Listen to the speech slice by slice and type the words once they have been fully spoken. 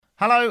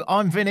Hello,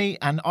 I'm Vinny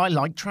and I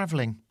like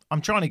travelling. I'm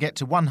trying to get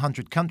to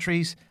 100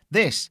 countries.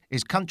 This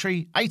is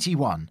country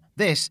 81.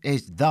 This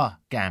is the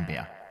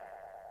Gambia.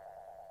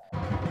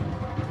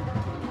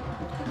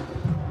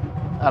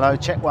 Hello,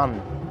 check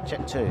 1,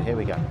 check 2, here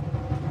we go.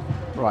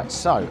 Right,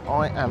 so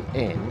I am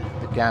in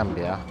the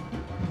Gambia,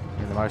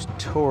 in the most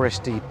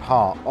touristy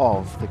part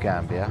of the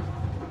Gambia.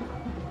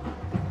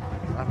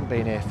 I haven't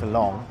been here for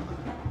long,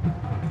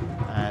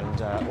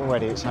 and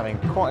already it's having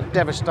quite a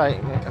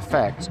devastating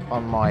effect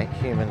on my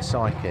human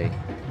psyche.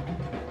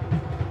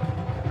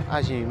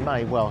 As you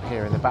may well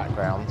hear in the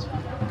background,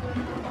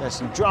 there's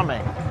some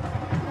drumming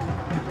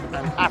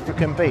and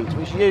African beats,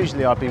 which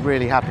usually I'd be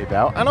really happy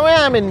about, and I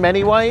am in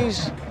many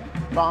ways,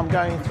 but I'm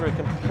going through a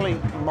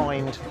complete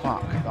mind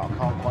fuck that I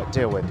can't quite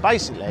deal with.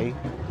 Basically,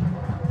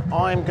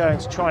 I'm going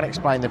to try and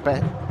explain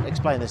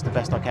this the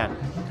best I can.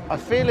 I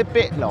feel a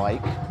bit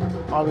like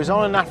I was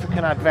on an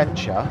African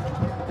adventure.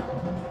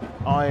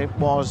 I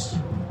was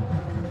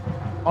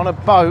on a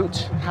boat,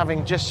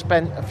 having just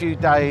spent a few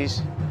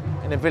days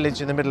in a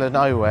village in the middle of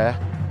nowhere,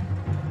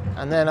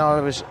 and then I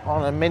was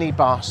on a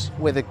minibus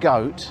with a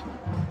goat,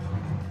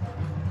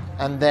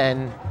 and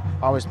then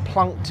I was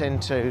plunked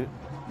into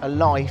a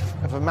life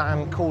of a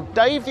man called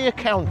Dave the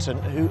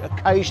Accountant, who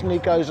occasionally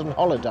goes on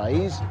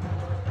holidays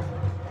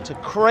to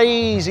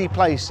crazy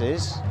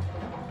places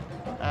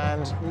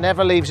and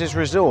never leaves his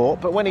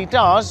resort, but when he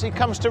does, he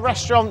comes to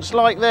restaurants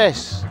like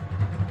this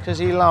because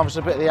he loves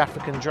a bit of the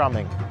African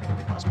drumming.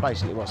 That's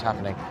basically what's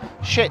happening.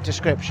 Shit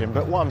description,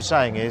 but what I'm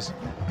saying is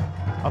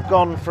I've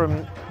gone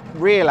from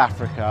real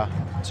Africa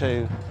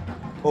to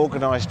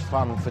organised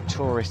fun for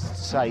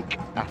tourists' sake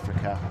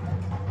Africa,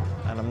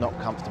 and I'm not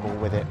comfortable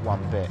with it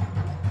one bit.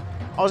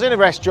 I was in a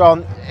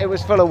restaurant, it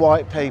was full of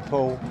white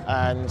people,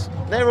 and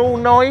they're all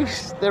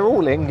nice, they're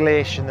all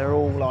English, and they're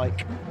all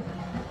like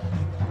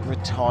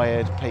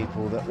retired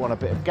people that want a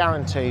bit of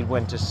guaranteed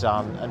winter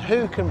sun, and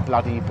who can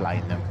bloody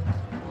blame them?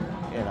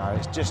 You know,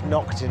 it's just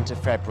knocked into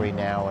February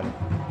now,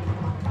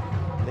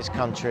 and this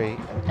country,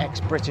 an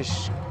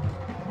ex-British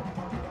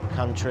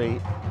country,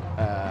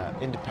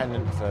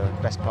 independent for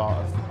the best part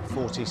of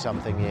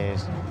 40-something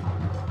years,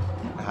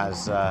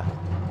 has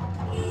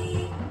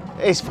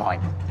it's fine.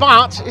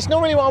 But it's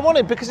not really what I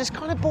wanted because it's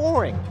kind of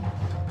boring.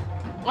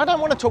 I don't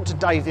want to talk to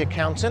Dave the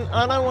Accountant, and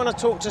I don't want to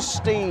talk to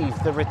Steve,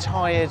 the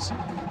retired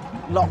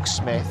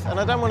locksmith, and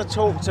I don't want to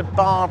talk to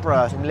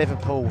Barbara from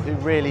Liverpool, who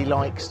really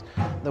likes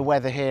the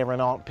weather here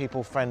and aren't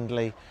people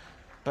friendly.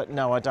 But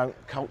no, I don't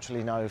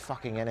culturally know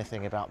fucking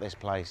anything about this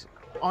place.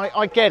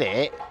 I get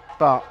it,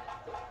 but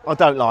I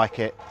don't like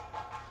it.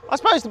 I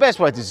suppose the best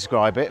way to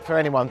describe it for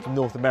anyone from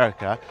North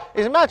America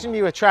is imagine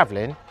you were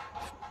travelling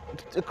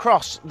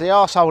across the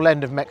arsehole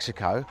end of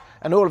Mexico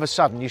and all of a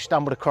sudden you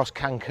stumbled across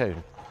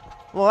Cancun.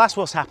 Well, that's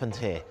what's happened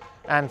here.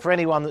 And for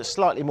anyone that's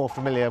slightly more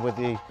familiar with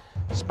the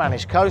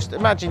Spanish coast,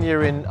 imagine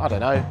you're in, I don't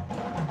know,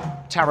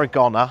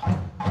 Tarragona,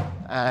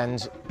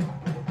 and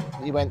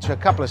you went to a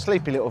couple of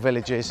sleepy little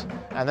villages,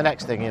 and the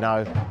next thing you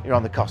know, you're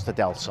on the Costa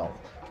del Sol.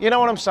 You know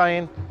what I'm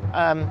saying?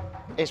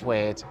 It's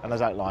weird and I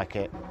don't like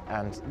it,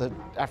 and the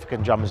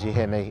African drummers, you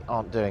hear me,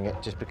 aren't doing it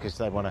just because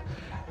they want to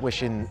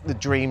wish in the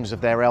dreams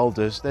of their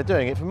elders. They're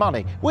doing it for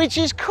money, which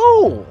is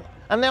cool.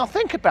 And now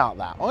think about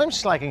that. I'm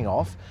slagging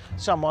off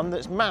someone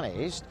that's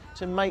managed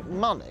to make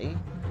money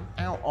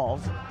out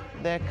of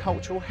their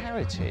cultural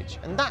heritage,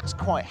 and that's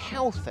quite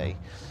healthy.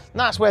 And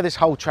that's where this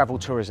whole travel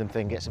tourism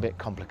thing gets a bit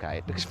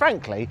complicated, because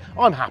frankly,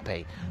 I'm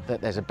happy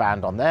that there's a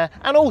band on there,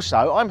 and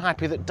also I'm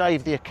happy that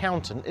Dave the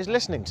Accountant is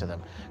listening to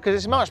them, because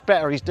it's much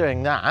better he's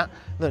doing that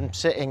than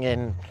sitting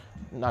in,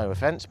 no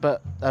offence,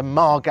 but a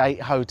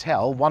Margate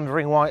hotel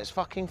wondering why it's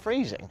fucking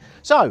freezing.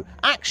 So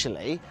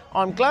actually,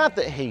 I'm glad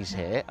that he's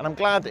here, and I'm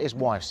glad that his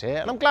wife's here,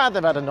 and I'm glad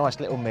they've had a nice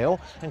little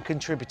meal and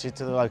contributed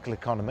to the local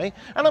economy,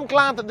 and I'm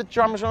glad that the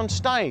drummers are on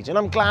stage, and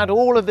I'm glad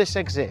all of this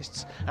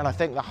exists, and I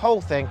think the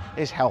whole thing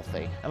is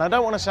healthy. And I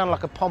don't want to sound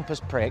like a pompous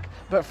prick,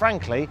 but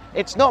frankly,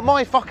 it's not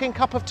my fucking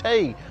cup of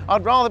tea.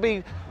 I'd rather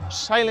be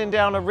sailing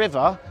down a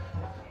river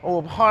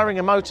or hiring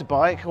a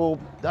motorbike, or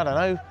I don't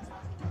know,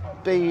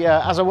 be,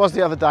 as I was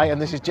the other day,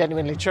 and this is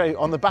genuinely true,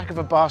 on the back of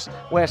a bus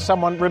where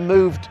someone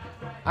removed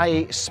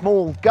a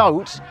small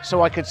goat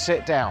so I could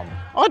sit down.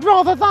 I'd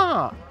rather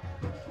that.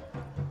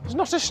 There's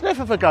not a sniff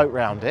of a goat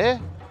round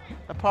here,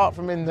 apart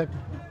from in the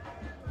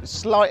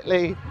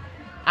slightly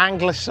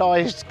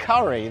anglicised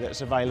curry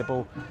that's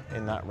available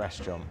in that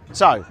restaurant.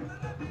 So,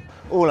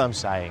 all I'm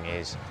saying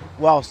is,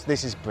 whilst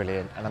this is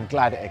brilliant and I'm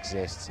glad it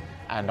exists,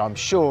 and I'm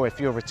sure if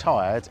you're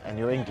retired and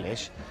you're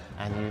English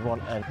and you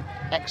want an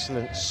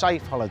excellent,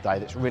 safe holiday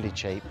that's really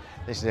cheap,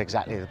 this is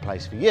exactly the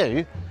place for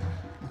you.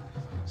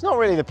 It's not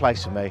really the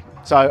place for me.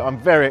 So I'm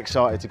very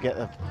excited to get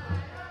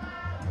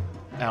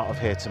out of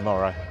here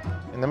tomorrow.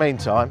 In the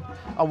meantime,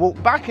 I'll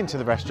walk back into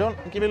the restaurant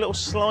and give you a little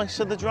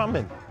slice of the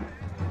drumming.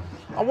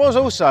 I was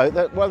also,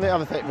 one of the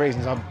other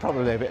reasons I'm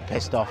probably a bit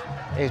pissed off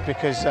is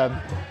because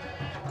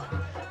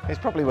it's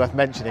probably worth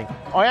mentioning,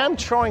 I am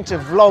trying to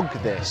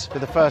vlog this for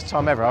the first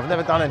time ever. I've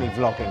never done any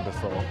vlogging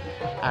before.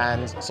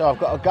 And so I've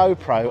got a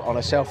GoPro on a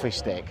selfie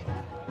stick.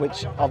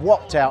 which I've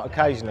whopped out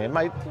occasionally and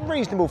made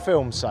reasonable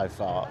films so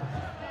far.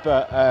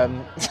 But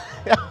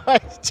I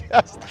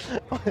just,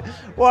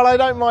 while I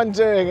don't mind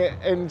doing it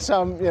in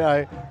some,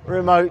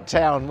 remote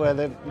town where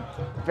they've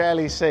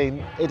barely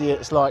seen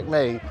idiots like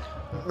me,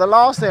 the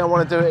last thing I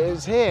want to do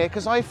is here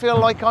because I feel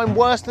like I'm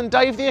worse than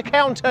Dave the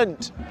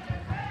accountant.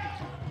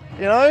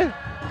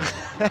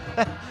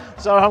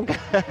 So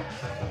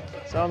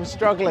I'm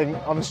struggling.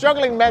 I'm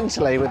struggling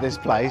mentally with this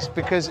place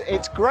because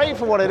it's great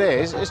for what it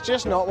is. It's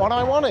just not what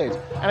I wanted,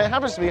 and it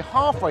happens to be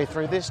halfway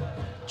through this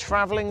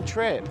travelling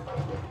trip.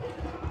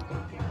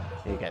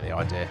 You get the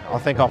idea. I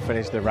think I'll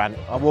finish the rant.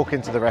 I'll walk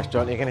into the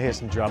restaurant, you're going to hear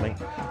some drumming.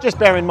 Just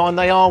bear in mind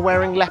they are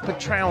wearing leopard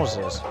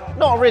trousers.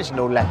 Not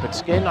original leopard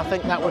skin, I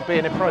think that would be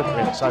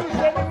inappropriate. So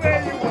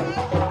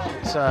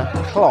it's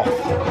cloth.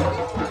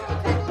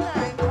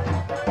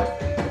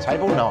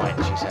 Table 9,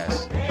 she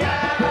says.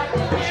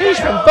 She's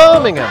from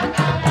Birmingham.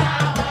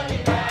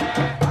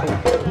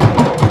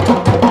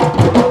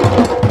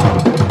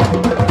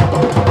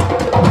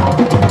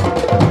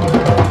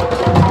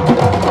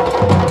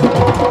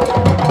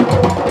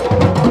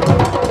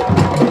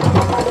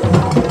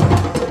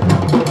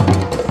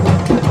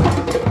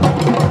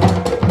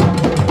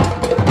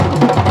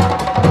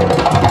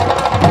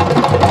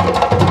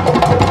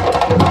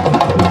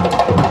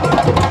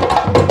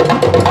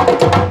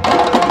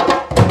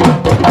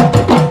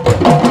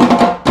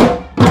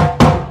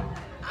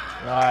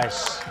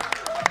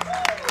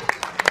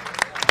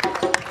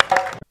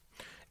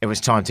 It was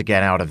time to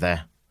get out of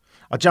there.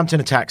 I jumped in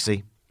a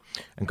taxi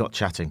and got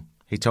chatting.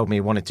 He told me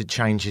he wanted to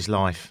change his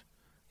life.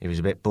 He was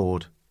a bit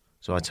bored,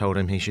 so I told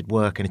him he should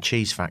work in a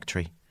cheese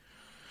factory.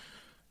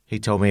 He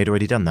told me he'd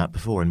already done that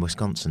before in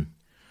Wisconsin.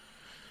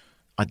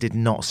 I did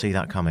not see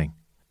that coming.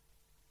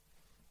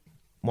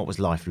 What was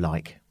life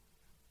like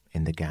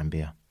in the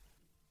Gambia?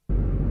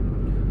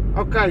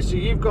 Okay, so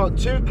you've got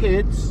 2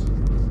 kids.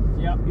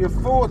 Yep. You're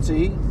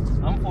 40.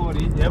 I'm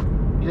 40, yep.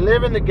 You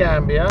live in the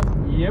Gambia.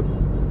 Yep.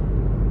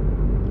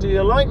 Do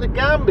you like the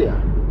Gambia?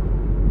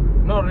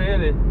 Not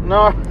really.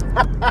 No.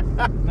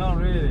 Not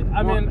really.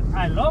 I mean,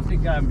 I love the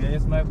Gambia.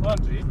 It's my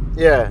country.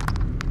 Yeah.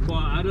 But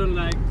I don't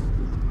like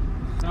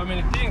so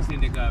many things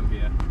in the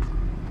Gambia.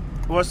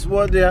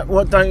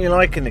 What don't you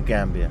like in the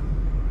Gambia?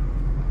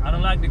 I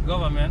don't like the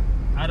government.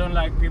 I don't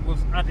like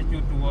people's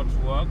attitude towards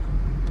work.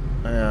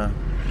 Yeah.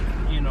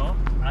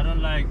 I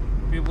don't like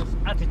people's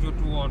attitude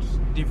towards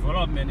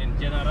development in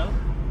general.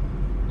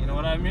 You know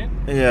what I mean?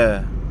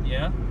 Yeah.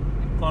 Yeah.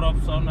 The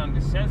corruption and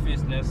the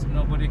selfishness.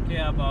 Nobody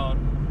care about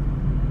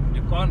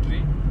the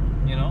country.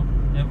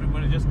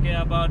 Everybody just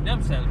care about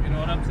themselves. You know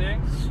what I'm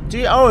saying? Do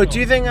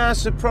you think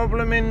that's a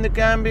problem in the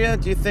Gambia?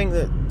 Do you think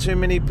that too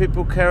many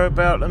people care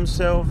about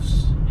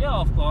themselves? Yeah,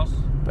 of course.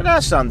 But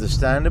that's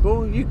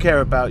understandable. You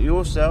care about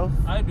yourself.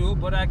 I do,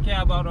 but I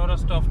care about other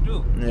stuff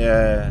too.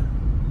 Yeah.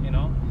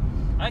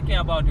 I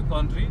care about the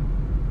country.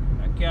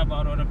 I care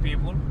about other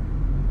people.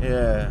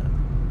 Yeah.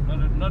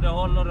 Not a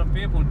whole lot of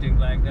people think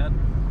like that.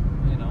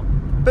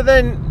 But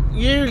then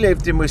you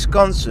lived in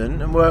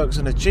Wisconsin and works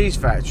in a cheese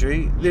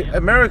factory. Yeah.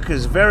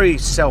 America's very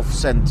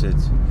self-centered.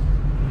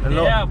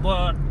 Yeah,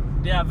 but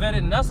they are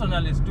very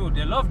nationalist too.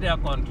 They love their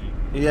country.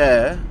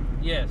 Yeah.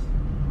 Yes.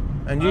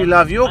 And you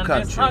love your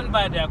country. They stand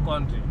by their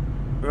country.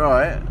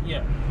 Right.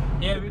 Yeah.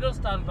 Yeah, we don't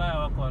stand by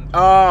our country.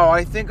 Oh,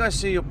 I think I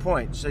see your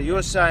point. So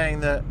you're saying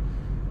that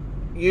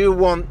you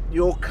want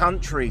your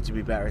country to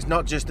be better. It's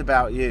not just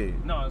about you.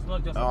 No, it's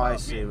not just about me. I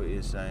see what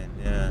you're saying.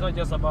 Yeah. It's not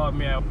just about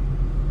me.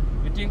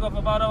 We think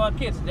about our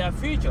kids, their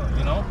future,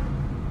 Yeah.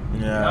 We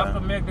have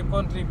to make the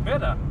country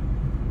better,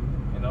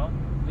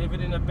 leave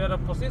it in a better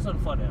position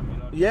for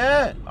them,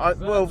 Yeah,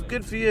 Exactly. Well,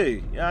 good for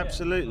you. Yeah,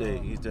 absolutely,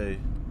 Yeah. you do.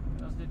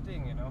 That's the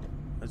thing,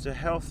 It's a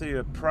healthier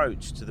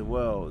approach to the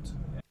world.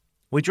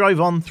 We drove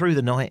on through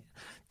the night,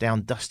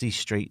 down dusty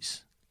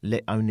streets,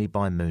 lit only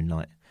by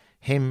moonlight.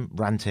 Him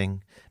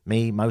ranting,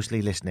 me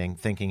mostly listening,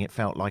 thinking it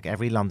felt like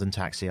every London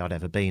taxi I'd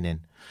ever been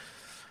in.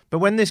 But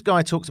when this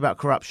guy talks about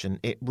corruption,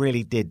 it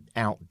really did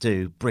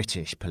outdo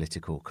British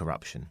political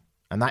corruption.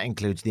 And that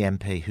includes the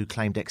MP who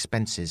claimed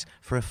expenses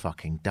for a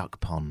fucking duck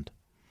pond.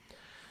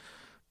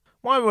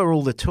 Why were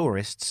all the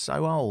tourists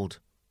so old?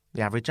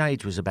 The average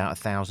age was about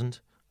 1,000.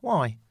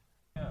 Why?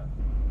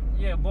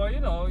 Yeah, but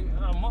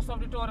most of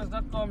the tourists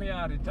that come here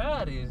are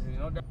retirees.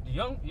 The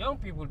young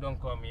people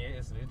don't come here.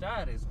 It's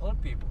retirees,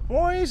 old people.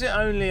 Why is it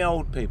only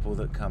old people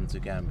that come to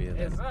Gambia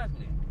then?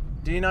 Exactly.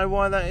 Do you know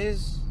why that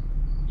is?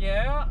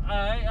 Yeah,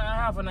 I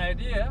have an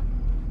idea.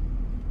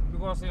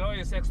 Because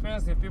it's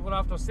expensive. People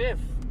have to save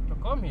to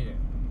come here.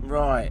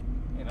 Right.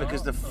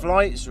 Because the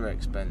flights are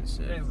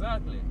expensive.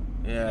 Exactly.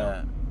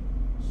 Yeah.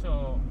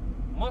 So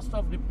most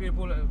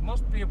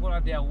people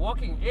at their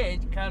working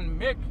age can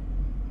make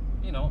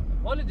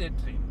holiday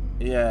trip.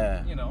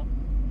 Yeah.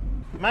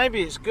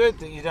 Maybe it's good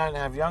that you don't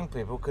have young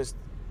people because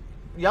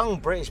young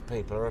British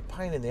people are a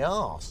pain in the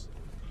arse.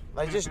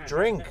 They just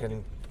drink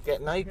and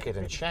get naked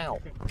and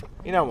shout.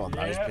 You don't want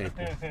those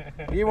people.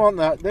 You want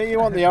that. You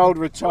want the old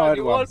retired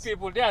the ones. old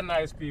people, they are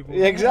nice people.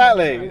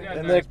 Exactly.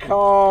 And they're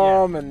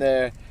calm and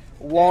they're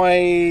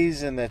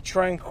wise and they're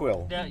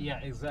tranquil. Yeah,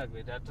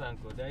 exactly. They're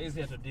tranquil. They're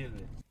easier to deal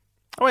with.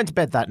 I went to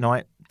bed that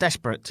night,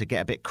 desperate to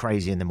get a bit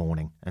crazy in the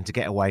morning and to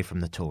get away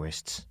from the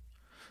tourists.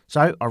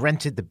 So I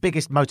rented the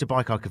biggest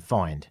motorbike I could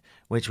find,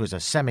 which was a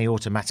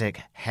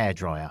semi-automatic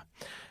hairdryer,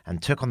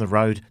 and took on the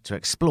road to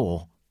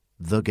explore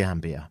the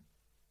Gambia.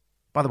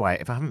 By the way,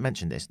 if I haven't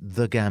mentioned this,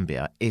 the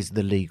Gambia is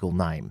the legal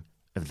name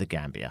of the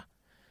Gambia.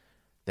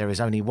 There is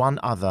only one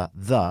other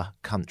the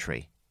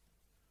country.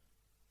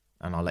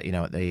 And I'll let you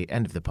know at the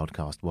end of the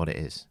podcast what it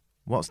is.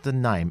 What's the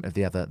name of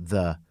the other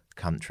the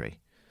country?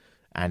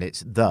 And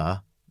it's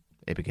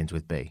it begins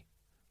with B.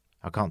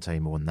 I can't tell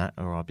you more than that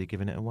or I'll be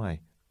giving it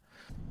away.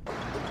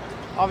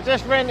 I've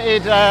just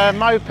rented a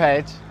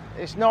moped.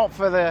 It's not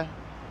for the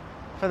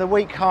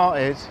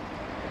weak-hearted.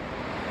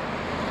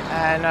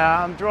 And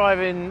I'm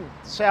driving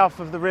south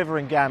of the river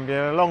in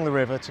Gambia, along the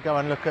river, to go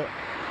and look at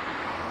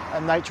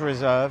a nature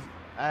reserve.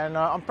 And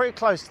I'm pretty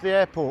close to the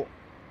airport.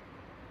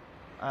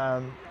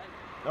 All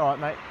right,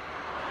 mate.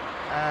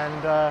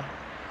 And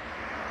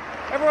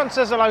everyone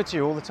says hello to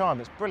you all the time.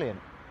 It's brilliant.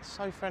 It's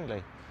so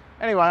friendly.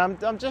 Anyway,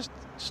 I'm just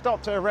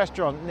stopped at a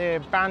restaurant near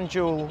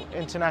Banjul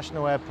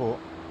International Airport.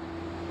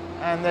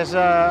 And there's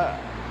a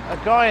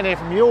guy in here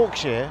from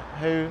Yorkshire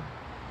who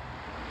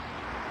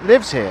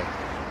lives here.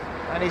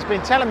 And he's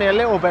been telling me a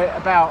little bit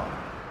about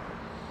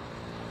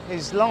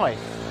his life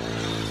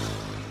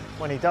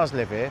when he does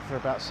live here for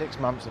about 6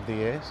 months of the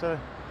year. So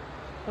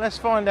let's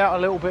find out a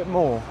little bit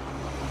more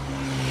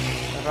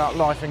about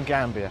life in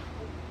Gambia.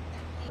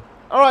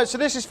 All right, so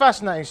this is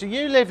fascinating. So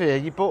you live here,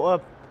 you bought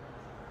an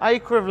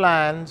acre of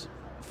land.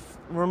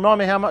 Remind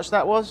me how much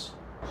that was?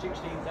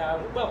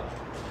 16,000. Well,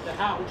 the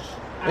house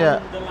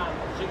and the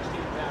land,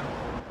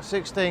 16,000.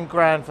 16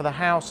 grand for the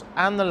house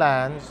and the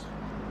land.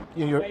 I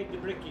paid the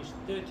brickies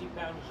 £30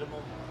 a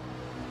month.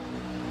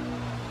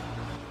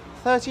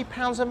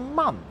 £30 a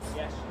month?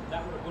 Yes,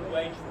 that was a good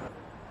wage for it.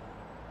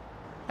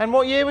 And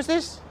what year was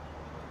this?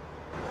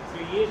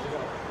 3 years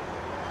ago.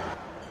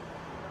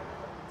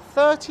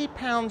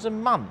 £30 a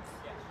month?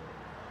 Yes.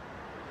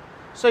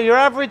 So your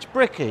average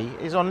brickie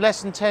is on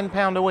less than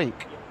 £10 a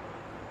week? Yeah.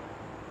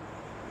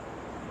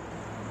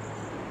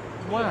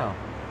 Wow.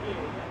 Yeah.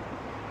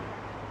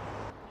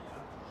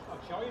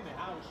 I'll show you my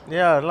house.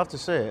 Yeah, I'd love to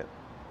see it.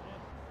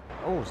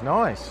 Oh, it's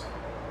nice.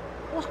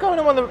 What's going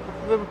on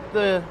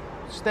the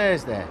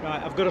stairs there?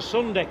 Right, I've got a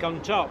sun deck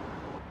on top.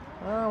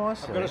 Oh, I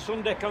see. I've got a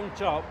sun deck on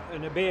top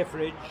and a beer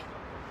fridge,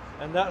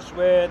 and that's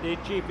where the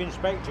chief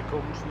inspector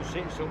comes and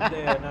sits up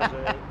there and has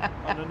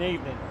on an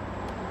evening.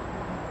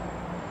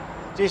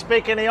 Do you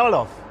speak any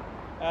Wolof?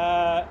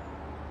 I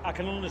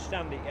can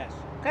understand it, yes.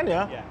 Can you?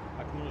 Yeah,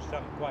 I can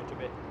understand it quite a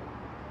bit.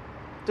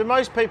 Do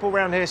most people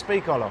around here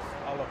speak Wolof?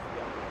 I love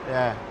it.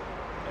 Yeah.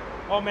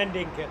 Or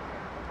Mendinka.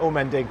 All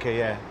Mendinka,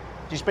 yeah.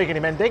 Do you speak any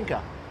Mendinka?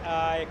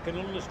 I can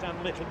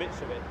understand little bits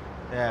of it.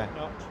 Yeah.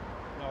 No,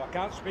 I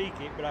can't speak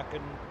it, but I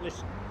can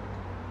listen.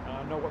 And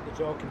I know what they're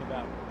talking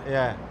about.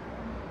 Yeah.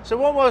 So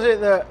what was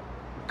it that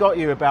got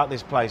you about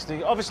this place?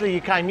 Obviously you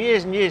came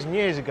years and years and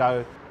years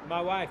ago.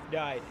 My wife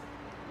died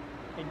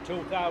in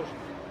 2000.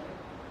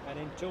 And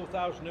in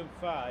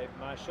 2005,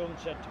 my son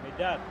said to me,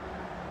 Dad,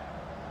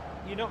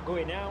 you're not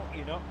going out,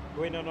 you're not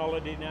going on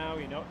holiday now,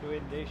 you're not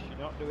doing this, you're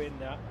not doing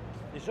that.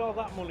 There's all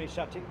that money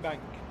sat in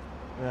bank.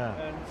 Yeah.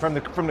 And From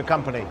the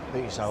company that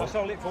you I sold.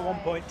 sold it for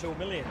 1.2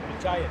 million,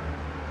 retired.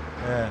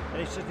 Yeah. And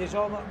he said, there's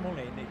all that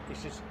money. And he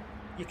says,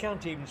 you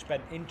can't even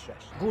spend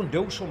interest. Go and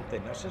do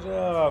something. I said,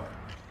 oh,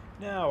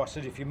 no. I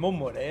said, if your mum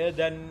were here,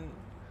 then,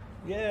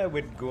 yeah,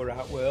 we'd go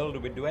around the world,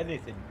 we'd do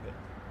anything. But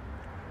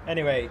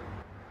anyway,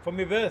 for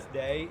my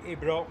birthday, he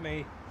brought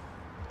me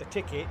a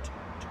ticket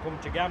to come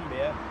to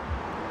Gambia,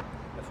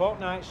 a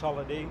fortnight's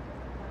holiday,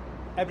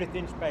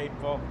 everything's paid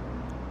for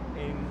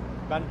in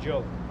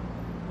Banjul,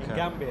 in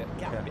Gambia.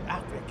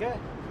 Africa?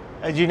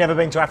 Had you never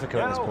been to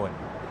Africa at this No. point?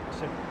 I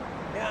said,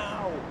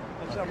 no.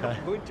 I said, I'm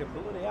not going to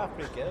bloody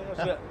Africa. I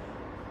said,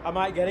 I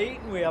might get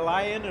eaten with a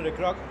lion or a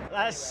crocodile.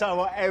 That's so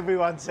what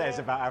everyone says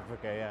about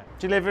Africa, yeah.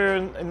 Do you live here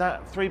in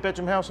that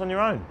 3-bedroom house on your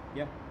own?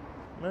 Yeah.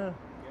 Yeah.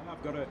 Yeah,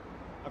 I've got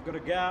a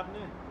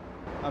gardener,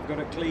 I've got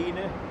a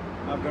cleaner,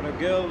 I've got a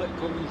girl that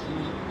comes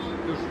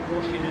and does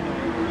washing in the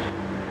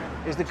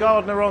house. Is the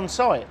gardener on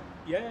site?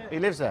 Yeah. He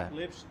lives there?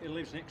 He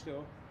lives next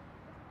door.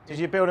 Did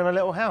you build him a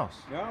little house?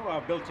 No, I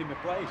built him a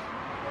place.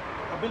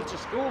 I built a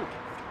school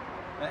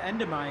at the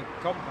end of my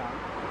compound.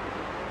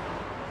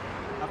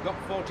 I've got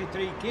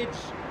 43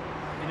 kids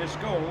in a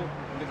school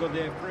and they go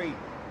there free.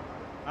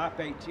 I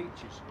pay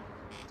teachers.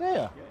 Do you?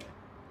 Yeah.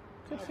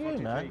 Good for you,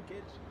 man.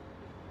 Kids.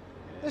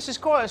 This is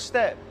quite a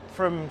step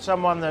from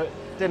someone that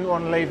didn't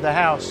want to leave the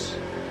house.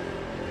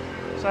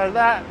 So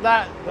That's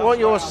what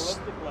why I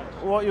love the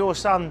place. what your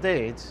son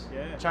did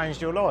Yeah.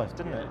 changed your life,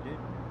 didn't Yeah, it? it did.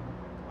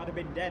 I'd have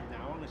been dead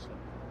now, honestly.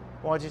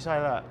 Why'd you say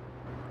that?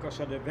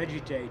 Because I'd have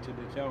vegetated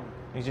at home.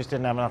 You just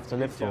didn't have enough to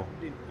live for.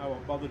 I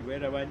wasn't bothered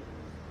with it. I went.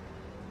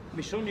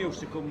 My son used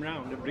to come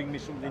round and bring me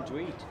something to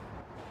eat.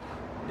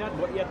 Dad,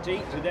 what you had to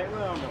eat today?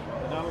 Well, no,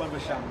 and I'll have a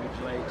sandwich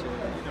later,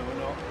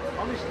 and all.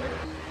 Honestly.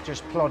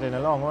 Just plodding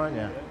along, weren't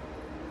you?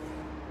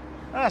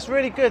 That's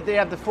really good that he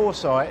had the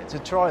foresight to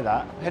try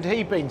that. Had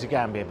he been to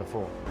Gambia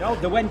before? No,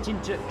 they went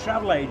into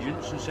travel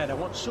agents and said, I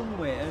want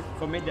somewhere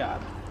for my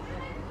dad.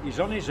 He's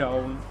on his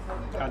own,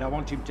 and I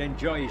want him to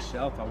enjoy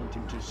himself. I want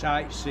him to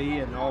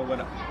sightsee and all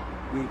that.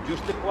 We've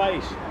just a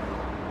place,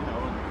 you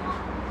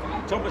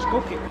know. Thomas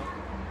Cook.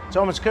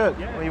 Thomas Cook?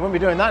 Yeah. Well, you wouldn't be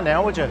doing that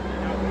now, would you?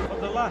 Now, for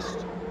the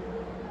last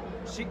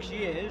 6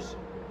 years,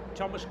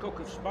 Thomas Cook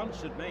have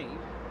sponsored me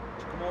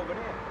to come over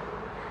here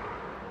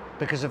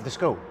Because of the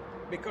school?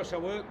 because I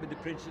work with the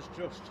Princess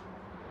Trust.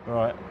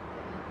 Right.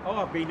 Oh,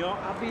 I've been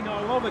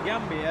all over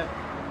Gambia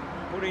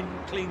putting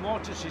clean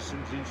water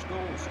systems in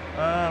schools.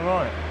 Ah,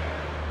 right.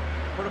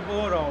 Put a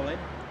borehole in,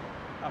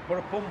 I put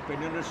a pump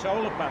in and a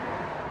solar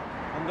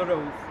panel on the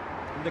roof,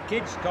 and the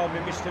kids call me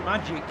Mr.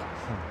 Magic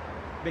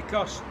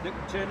because they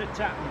can turn a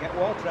tap and get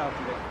water out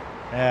of it.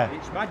 Yeah.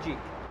 It's magic.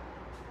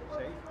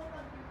 See?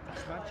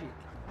 That's magic.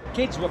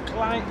 Kids were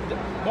climbing,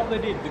 what they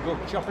did, they go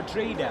chop a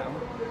tree down,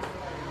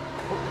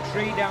 put the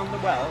tree down the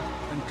well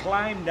and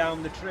climb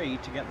down the tree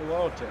to get the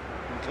water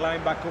and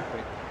climb back up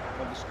it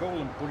for the school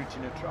and put it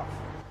in a trough.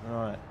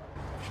 Right.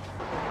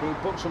 We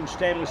put some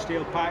stainless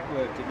steel pipe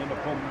work in and a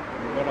pump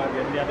and what have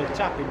you, and they had a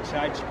tap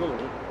inside school.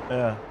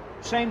 Yeah.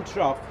 Same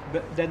trough,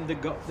 but then they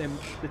got them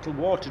little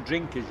water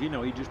drinkers, you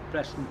know, you just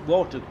press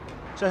water.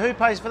 So who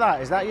pays for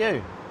that? Is that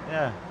you?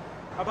 Yeah.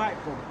 I buy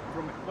pump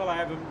from it. Well, I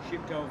have them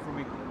shipped over from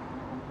England.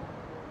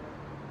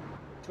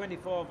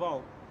 24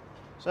 volt.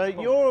 So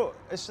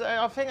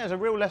I think there's a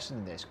real lesson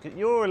in this.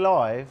 You're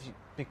alive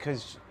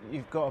because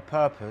you've got a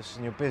purpose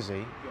and you're busy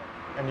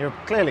Yeah. and you're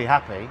clearly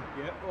happy.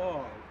 Yeah.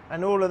 Oh.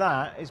 And all of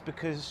that is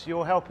because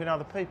you're helping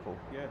other people.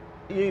 Yeah.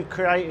 You've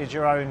created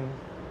your own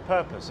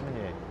purpose, haven't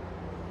you?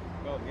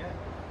 Well, yeah.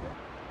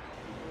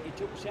 It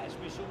upsets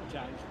me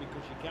sometimes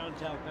because you can't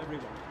help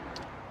everyone.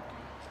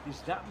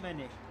 There's that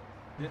many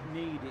that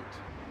need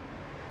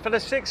it. For the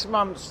 6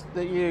 months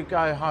that you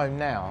go home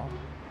now,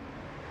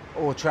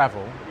 or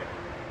travel, Yeah.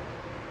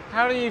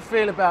 how do you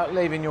feel about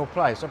leaving your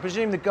place? I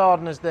presume the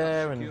gardener's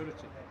there Security.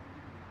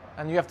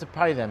 and you have to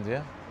pay them, do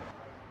you?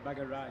 Bag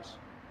of rice.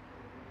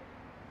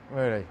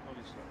 Really?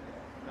 Honestly.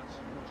 That's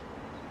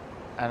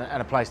much.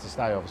 And a place to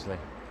stay, obviously.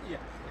 Yeah.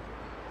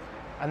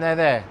 And they're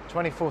there,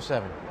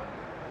 24/7.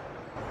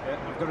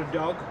 I've got a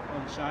dog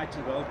on site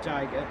as well,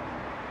 Tiger.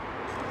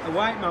 A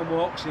white man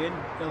walks in,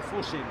 they'll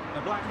fuss him.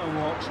 A black man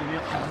walks in,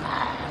 he'll...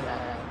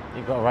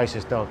 You've got a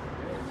racist dog.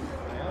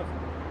 I have.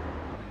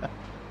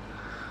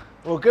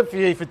 Well, good for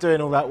you for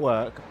doing all that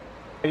work.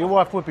 Your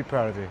wife would be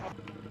proud of you.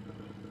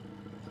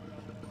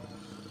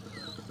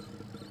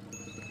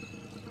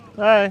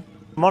 Hey,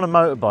 I'm on a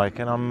motorbike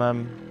and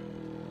I'm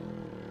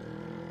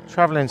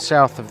travelling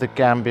south of the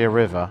Gambia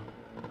River.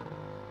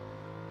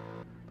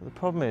 But the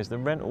problem is the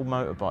rental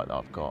motorbike that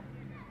I've got,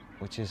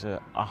 which is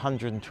a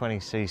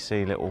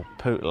 120cc little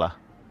pootler,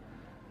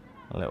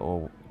 a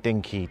little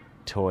dinky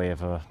toy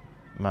of a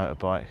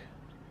motorbike.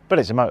 But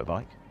it's a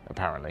motorbike,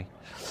 apparently.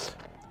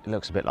 It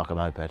looks a bit like a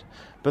moped.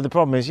 But the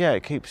problem is, yeah,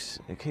 it keeps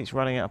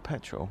running out of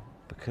petrol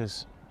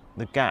because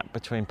the gap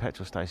between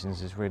petrol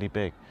stations is really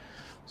big.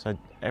 So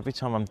every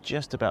time I'm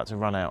just about to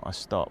run out, I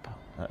stop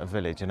at a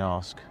village and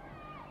ask.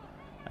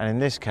 And in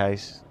this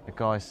case, the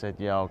guy said,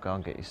 yeah, I'll go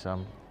and get you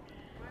some.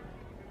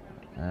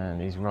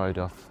 And he's rode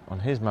off on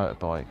his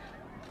motorbike.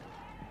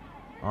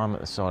 I'm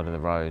at the side of the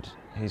road.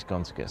 He's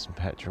gone to get some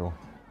petrol.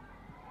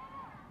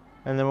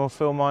 And then we'll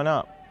fill mine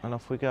up and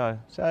off we go.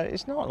 So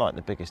it's not like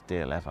the biggest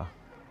deal ever.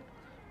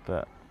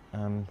 But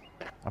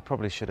I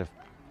probably should have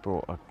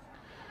brought a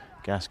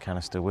gas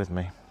canister with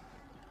me.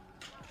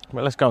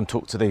 Well, let's go and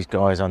talk to these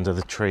guys under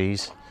the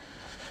trees,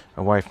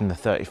 away from the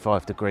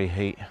 35-degree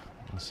heat,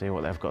 and see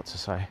what they've got to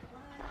say.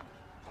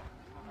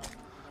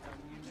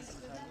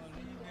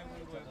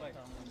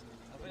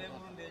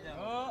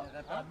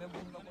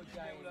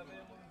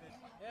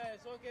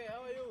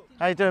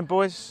 How you doing,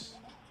 boys?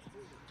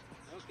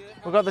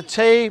 We've got the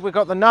tea, we've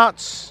got the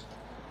nuts.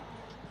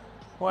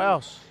 What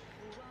else?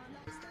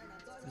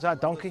 Is that a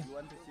donkey?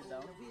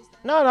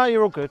 No,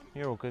 you're all good.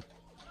 You're all good.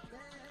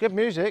 Good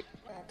music.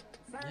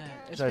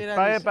 Yeah, So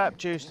baobab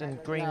juice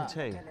and green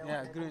tea.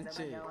 Yeah, green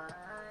tea.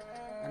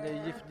 And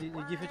they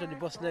give it to the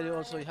bus lady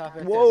also. You have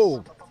a Whoa,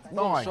 test.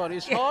 nice. Sorry,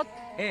 it's hot.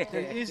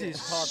 Then easy,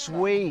 it's hot.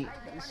 Sweet.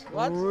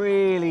 What?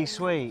 Really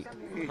sweet.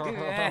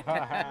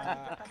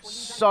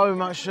 So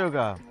much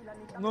sugar.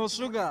 No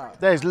sugar.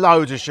 There's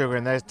loads of sugar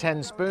in there. There's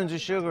 10 spoons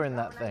of sugar in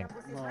that thing.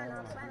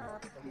 No.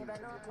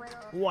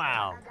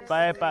 Wow.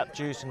 Baobab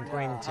juice and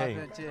green tea. Have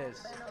it,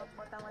 yes.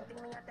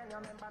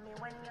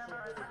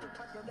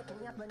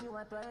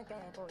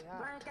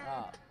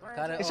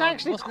 It's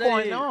actually bus quite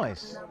lady,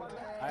 nice.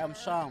 I am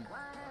Sam.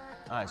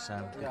 Hi,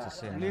 Sam. Good Yeah, to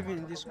see you. living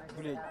in this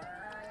village.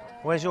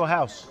 Where's your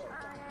house?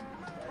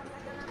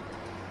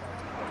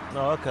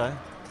 Oh, okay.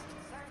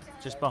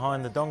 Just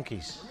behind the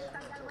donkeys.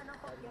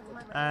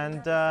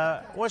 And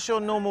what's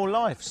your normal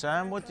life,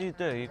 Sam? What do?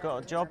 You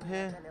got a job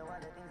here?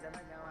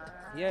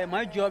 Yeah,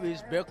 my job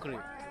is bakery.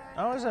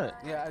 Oh, is it?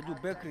 Yeah, I do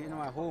bakery in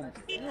my home.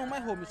 You know, my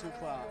home is so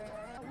far.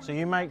 So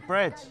you make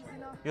bread?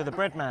 You're the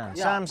bread man.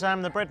 Yeah.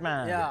 Sam the bread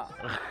man. Yeah.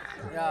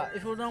 Yeah,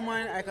 if you don't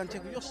mind, I can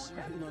take you just,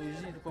 you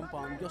see the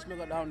compound, just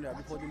look down there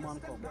before the man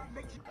come.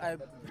 I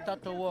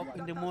start to work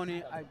in the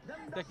morning, I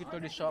take it to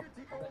the shop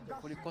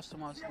for the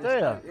customers. Do you?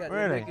 Yeah,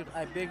 Really?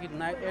 I bake it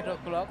night, 8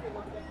 o'clock.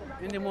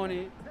 In the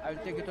morning, I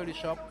take it to the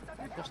shop,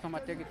 the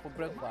customer take it for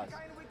breakfast.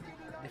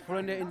 The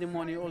following day in the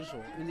morning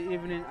also. In the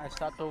evening, I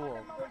start to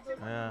work.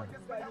 Yeah.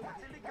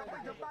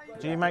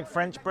 Do you make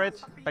French bread?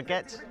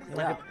 Baguette? You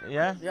make Yeah.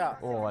 Yeah? Yeah.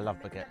 Oh, I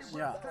love baguettes.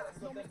 Yeah.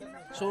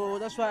 So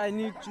that's why I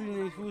need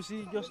to, if you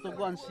see, just to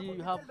go and see,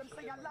 you have,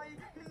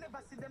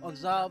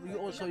 observe,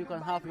 you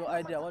can have your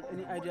idea,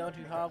 any idea what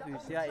you have, you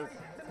see it.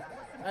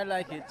 I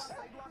like it.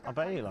 I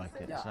bet you like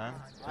it, Yeah. Sam.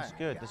 That's Aye.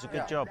 good. That's a good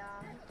Yeah. job.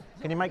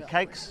 Can you make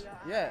cakes?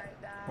 Yeah.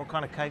 What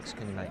kind of cakes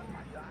can you make?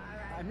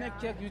 I make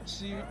cake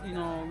with,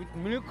 with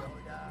milk.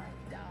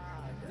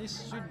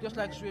 This sweet, just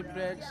like sweet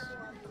breads,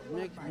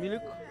 make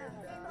milk,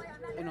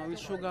 with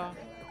sugar.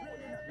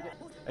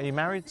 Are you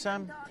married,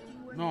 Sam?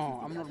 No,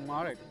 I'm not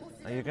married.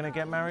 Are you going to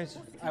get married?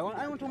 I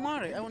want to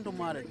marry.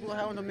 Because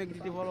I want to make the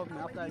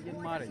development after I get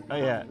married. Oh,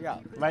 yeah. Yeah.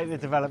 Make the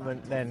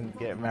development, then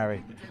get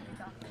married.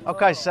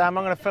 Okay, Sam,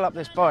 I'm going to fill up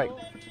this bike.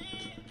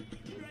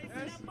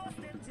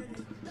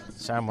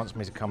 Sam wants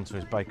me to come to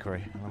his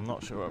bakery, and I'm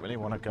not sure I really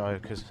want to go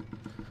because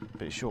a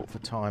bit short for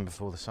time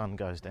before the sun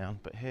goes down.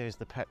 But here's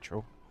the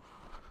petrol,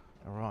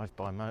 arrived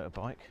by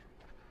motorbike.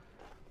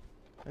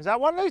 Is that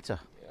 1 litre?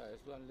 Yeah,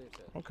 it's 1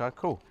 liter. Okay,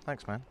 cool.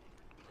 Thanks, man.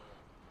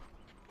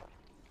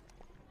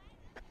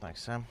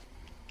 Thanks, Sam.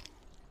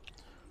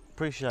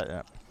 Appreciate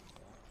that.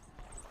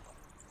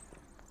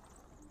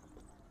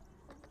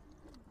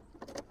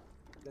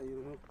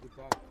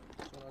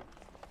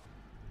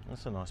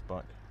 That's a nice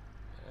bike.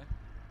 Yeah.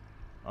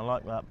 I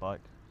like that bike.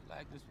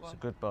 Like this It's one. a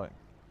good bike.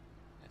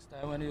 Next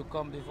time when you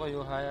come, before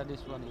you hire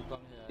this one, you come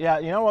here. Yeah,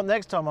 you know what?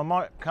 Next time I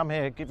might come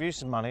here, give you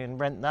some money and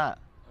rent that.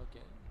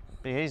 Okay.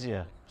 Be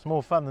easier. It's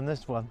more fun than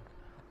this one.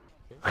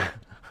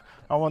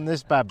 I want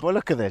this bad boy.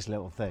 Look at this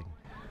little thing.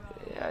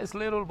 Yeah, it's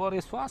little, but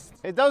it's fast.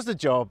 It does the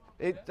job.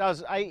 It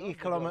does 80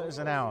 kilometres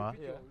an hour.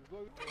 Yeah.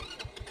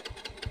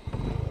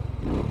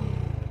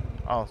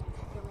 Oh.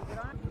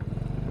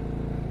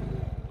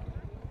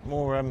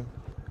 More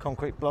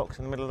concrete blocks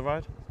in the middle of the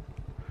road.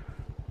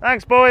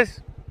 Thanks,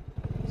 boys.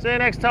 See you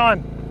next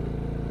time.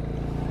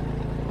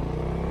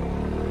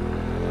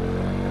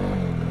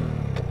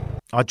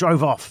 I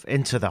drove off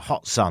into the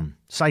hot sun,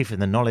 safe in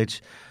the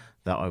knowledge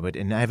that I would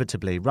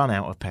inevitably run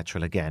out of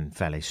petrol again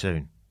fairly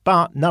soon.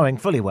 But knowing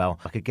fully well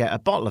I could get a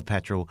bottle of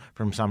petrol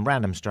from some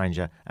random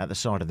stranger at the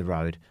side of the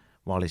road,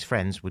 while his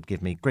friends would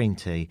give me green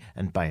tea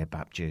and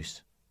baobab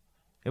juice.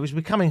 It was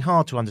becoming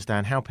hard to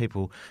understand how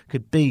people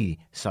could be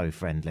so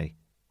friendly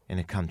in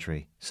a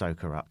country so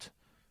corrupt.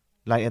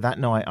 Later that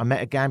night, I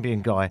met a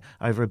Gambian guy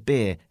over a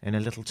beer in a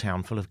little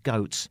town full of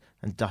goats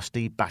and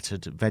dusty,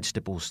 battered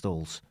vegetable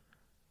stalls.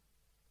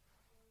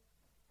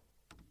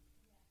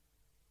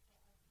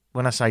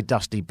 When I say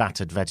dusty,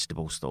 battered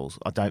vegetable stalls,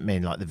 I don't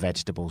mean like the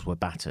vegetables were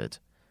battered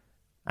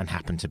and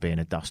happened to be in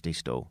a dusty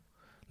stall.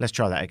 Let's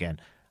try that again.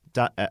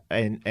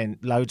 In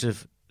loads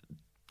of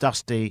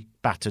dusty,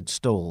 battered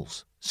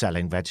stalls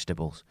selling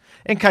vegetables,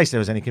 in case there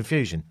was any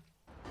confusion.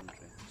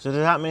 So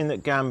does that mean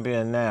that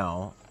Gambia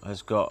now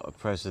has got a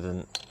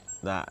president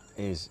that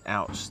is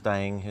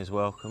outstaying his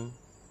welcome?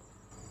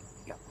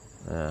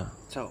 Yeah.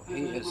 So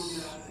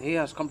he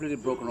has completely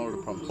broken all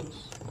the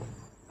promises.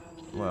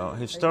 Well,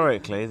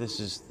 historically, this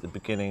is the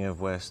beginning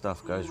of where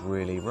stuff goes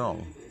really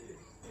wrong.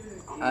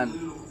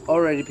 And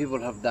already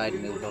people have died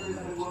in his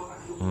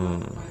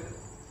government.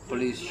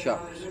 Police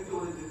shot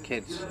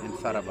kids in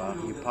Faraba.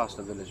 You pass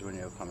the village when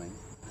you're coming.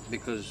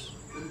 Because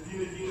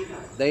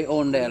they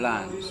own their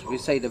lands. We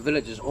say the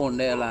villagers own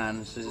their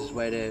lands. This is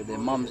where their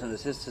mums and the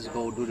sisters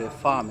go do their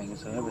farming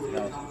and everything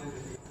else.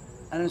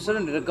 And then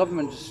suddenly the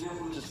government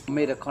just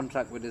made a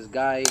contract with this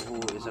guy who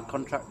is a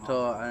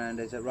contractor, and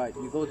they said, right,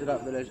 you go to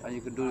that village and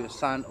you can do your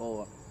sand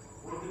or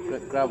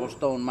gravel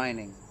stone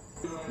mining.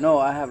 No,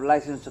 I have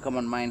license to come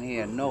and mine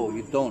here. No,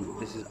 you don't.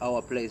 This is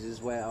our place. This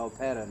is where our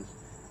parents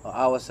or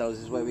ourselves,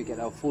 this is where we get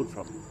our food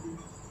from.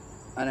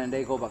 And then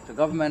they go back to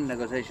government,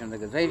 negotiations,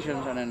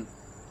 and then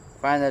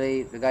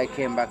finally the guy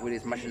came back with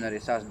his machinery,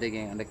 starts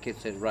digging, and the kid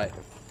said, right,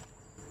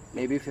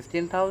 maybe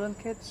 15,000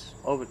 kids,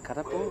 all with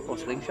catapult or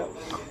slingshots.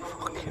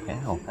 Fucking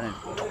hell. And then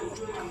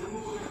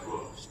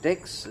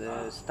sticks,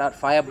 start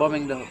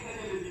firebombing the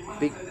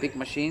big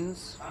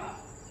machines.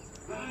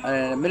 And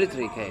then the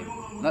military came.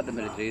 Not the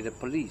military, the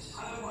police.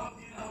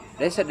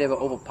 They said they were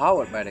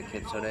overpowered by the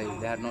kids, so they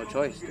had no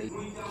choice.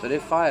 So they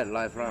fired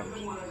live rounds.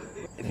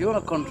 If you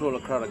want to control a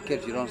crowd of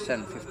kids, you don't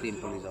send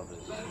 15 police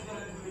officers.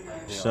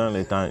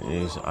 Certainly don't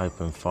use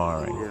open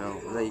firing. You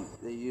know,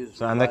 they use.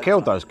 So, and they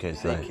killed those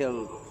kids, They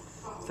killed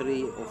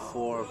 3 or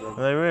 4 of them.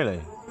 Are they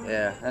really?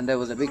 Yeah, and there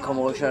was a big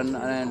commotion,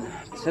 and then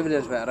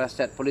civilians were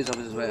arrested, police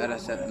officers were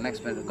arrested, and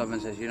next minute the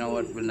government says, you know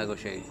what, we'll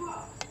negotiate.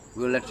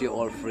 We'll let you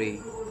all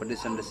free for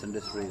this and this and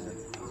this reason.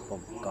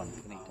 Boom, gone,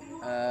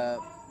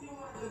 finito.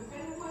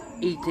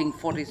 Eating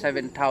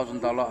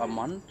 $47,000 a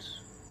month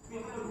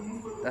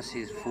That's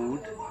his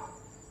food.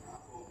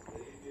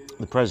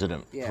 The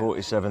president, Yeah.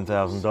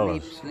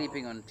 $47,000.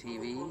 Sleeping on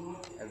TV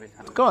every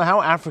time. God,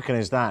 how African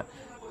is that?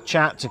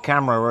 Chat to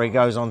camera where he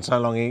goes on so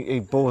long he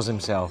bores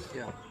himself.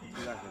 Yeah,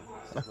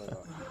 exactly.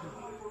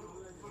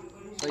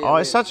 Oh,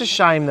 it's such a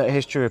shame that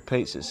history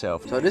repeats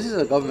itself. So this is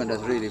a government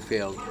that's really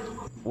failed.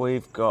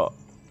 We've got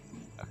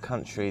a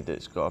country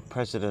that's got a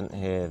president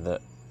here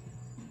that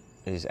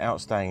is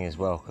outstaying his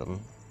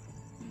welcome,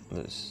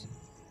 that's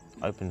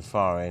opened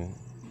firing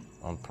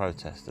on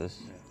protesters.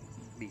 Yeah,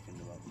 beating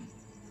them up.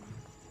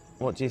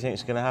 What do you think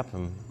is going to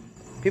happen?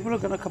 People are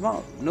going to come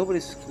out.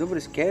 Nobody's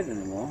scared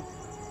anymore.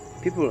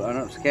 People are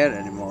not scared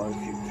anymore.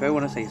 If I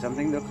want to say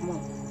something, they'll come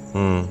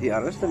out. You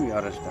arrest them, you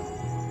arrest them.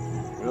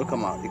 They'll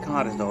come out. You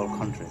can't arrest the whole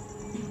country.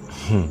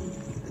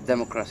 It's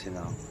democracy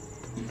now.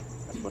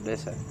 That's what they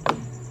said.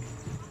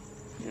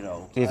 You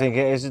know. Do you think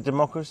it is a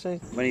democracy?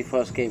 When he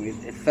first came,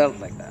 it felt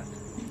like that.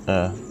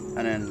 Yeah.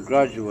 And then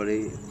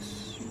gradually,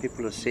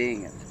 people are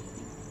seeing it.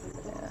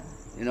 Yeah.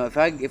 You know,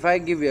 if I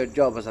give you a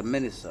job as a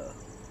minister,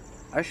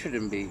 I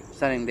shouldn't be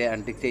standing there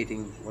and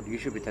dictating what you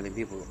should be telling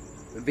people.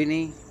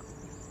 Vinny,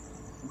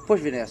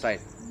 push Vinny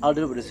aside. I'll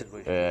deal with the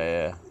situation.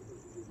 Yeah.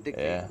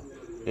 Dictate.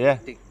 Yeah.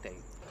 Dictate.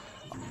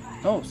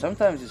 No,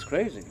 sometimes it's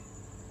crazy.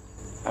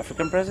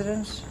 African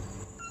presidents?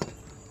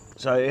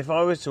 So if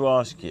I was to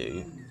ask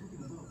you,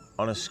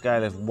 on a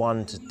scale of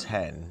 1 to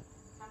 10,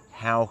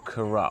 how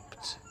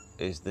corrupt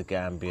is the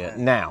Gambia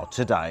now,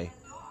 today,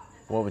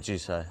 what would you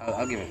say?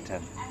 I'll give it a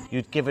 10.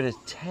 You'd give it a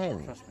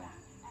 10? Trust me.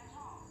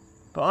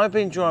 But I've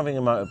been driving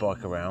a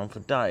motorbike around for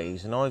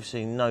days and I've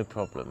seen no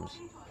problems.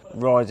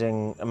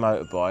 Riding a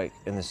motorbike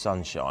in the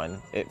sunshine,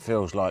 it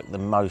feels like the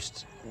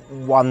most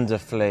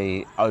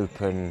wonderfully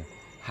open,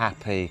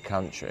 happy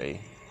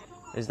country.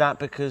 Is that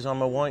because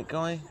I'm a white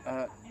guy?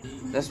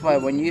 That's why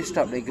when you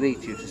stop, they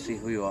greet you to see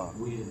who you are.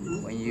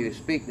 When you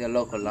speak their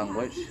local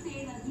language,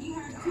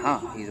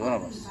 he's one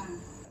of us.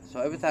 So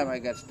every time I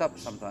get stopped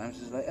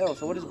sometimes, it's like, oh,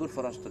 so what is good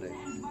for us today?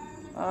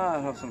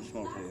 I'll have some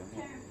smoke for you.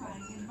 Yeah.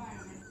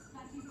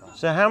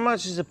 So how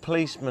much is a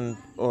policeman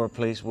or a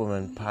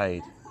policewoman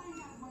paid?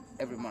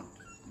 Every month.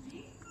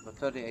 For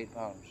 £38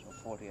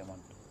 or £40 a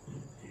month.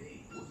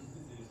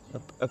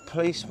 A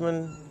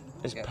policeman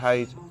is Yes.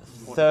 paid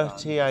 £40.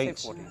 38,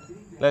 Say 40.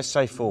 let's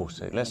say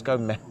 40, let's go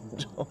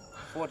mental.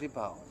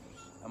 £40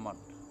 a month.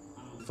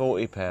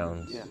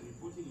 £40. Yeah.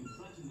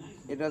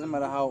 It doesn't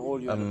matter how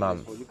old you are. A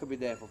month. You could be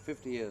there for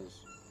 50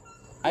 years.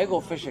 I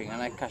go fishing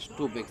and I catch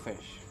 2 big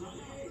fish.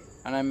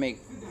 And I make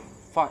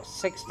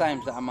 6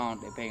 times the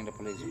amount they're paying the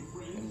police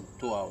in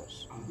 2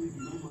 hours.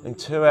 In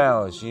 2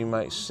 hours, you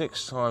make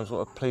 6 times what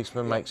a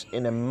policeman makes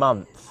in a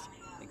month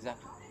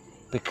Exactly.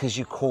 because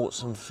you caught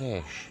some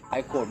fish.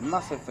 I caught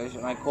massive fish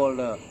and I called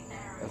a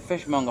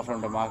fishmonger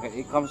from the market.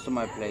 He comes to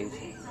my place.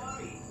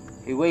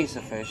 He weighs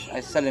the fish.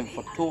 I sell him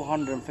for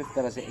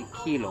 $250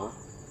 a kilo.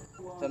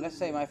 So let's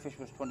say my fish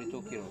was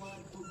 22 kilos.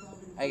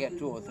 I get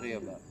 2 or 3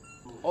 of that.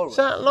 Always.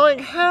 So, like,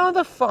 how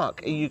the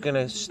fuck are you going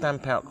to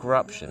stamp out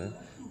corruption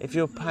if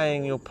you're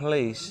paying your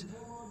police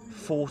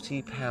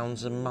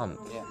 £40 a month?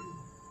 Yeah.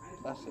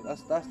 That's it.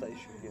 That's the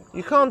issue here.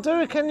 You can't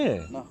do it, can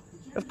you? No.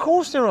 Of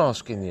course they're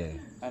asking you.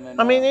 And then,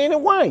 I mean, in a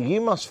way,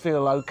 you must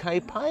feel okay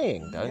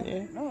paying, don't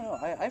you? No,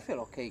 I feel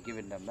okay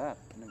giving them that.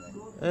 Anyway.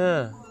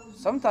 Yeah.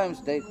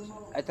 Sometimes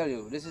I tell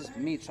you, this is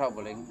me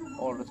traveling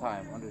all the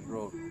time on this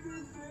road.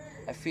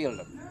 I feel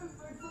them.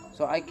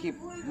 So I keep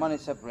money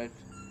separate.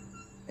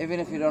 Even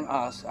if you don't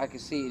ask, I can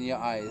see in your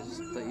eyes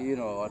that you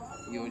know what,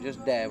 you're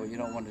just there but you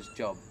don't want this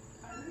job.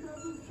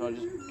 So I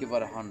just give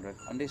out 100.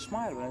 And they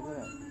smile when I do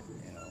that.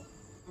 You know.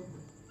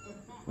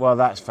 Well,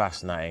 that's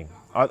fascinating.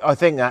 I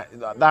think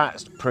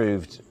that's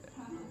proved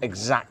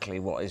exactly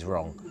what is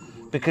wrong.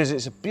 Because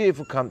it's a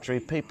beautiful country,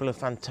 people are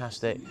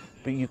fantastic,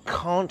 but you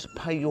can't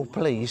pay your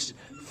police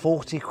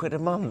 40 quid a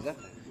month.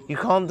 Exactly. You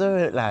can't do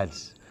it,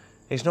 lads.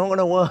 It's not going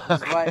to work.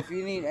 That's why if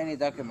you need any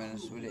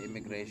documents with the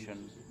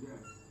immigration,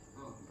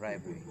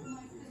 bribery.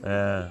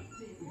 Yeah.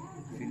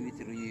 If you need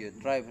to renew your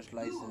driver's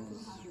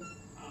license,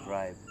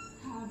 bribe.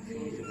 If you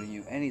need to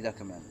renew any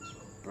documents,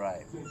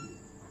 bribe.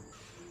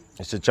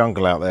 It's a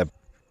jungle out there.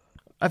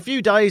 A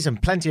few days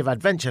and plenty of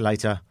adventure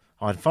later,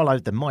 I'd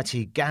followed the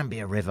mighty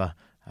Gambia River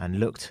and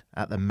looked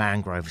at the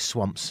mangrove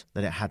swamps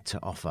that it had to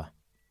offer.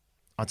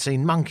 I'd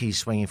seen monkeys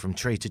swinging from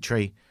tree to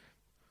tree,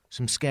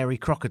 some scary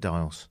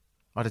crocodiles.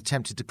 I'd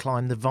attempted to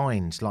climb the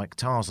vines like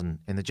Tarzan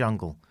in the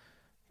jungle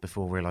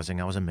before realising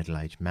I was a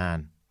middle-aged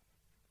man.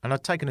 And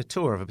I'd taken a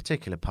tour of a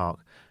particular park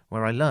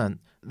where I learnt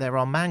there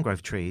are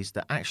mangrove trees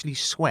that actually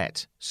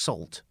sweat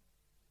salt.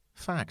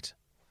 Fact.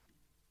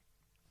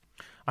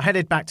 I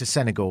headed back to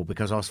Senegal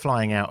because I was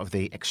flying out of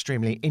the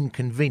extremely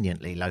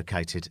inconveniently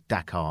located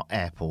Dakar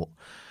airport.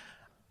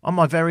 On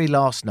my very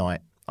last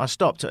night, I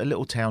stopped at a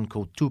little town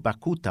called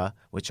Toubacouta,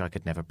 which I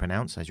could never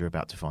pronounce, as you're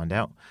about to find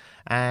out,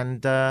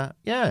 and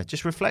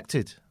just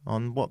reflected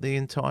on what the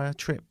entire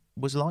trip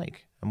was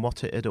like and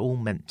what it had all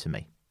meant to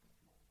me.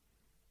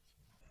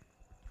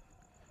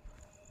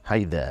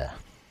 Hey there.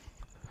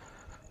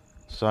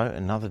 So,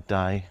 another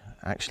day,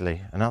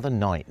 actually, another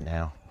night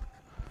now,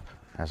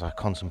 as I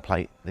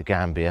contemplate the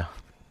Gambia.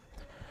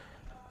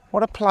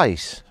 What a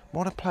place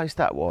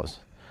that was.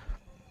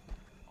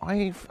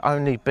 I've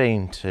only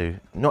been to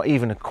not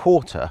even a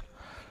quarter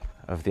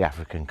of the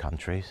African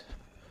countries.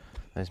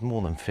 There's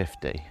more than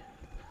 50.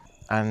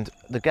 And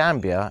the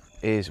Gambia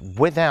is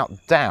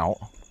without doubt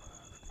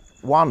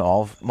one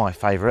of my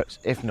favourites,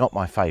 if not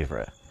my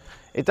favourite.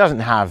 It doesn't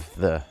have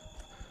the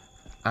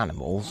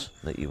animals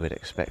that you would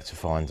expect to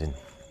find in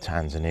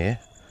Tanzania.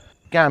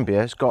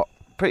 Gambia's got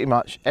pretty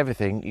much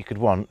everything you could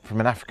want from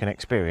an African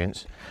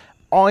experience.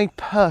 I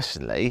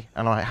personally,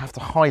 and I have to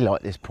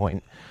highlight this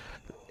point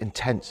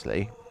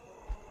intensely,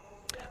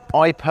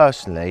 I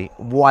personally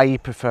way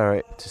prefer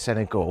it to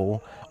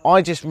Senegal.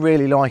 I just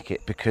really like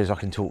it because I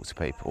can talk to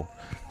people.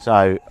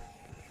 So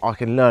I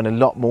can learn a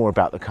lot more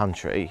about the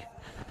country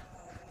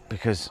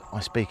because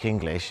I speak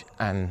English,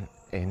 and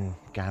in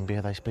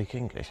Gambia they speak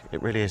English.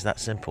 It really is that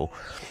simple.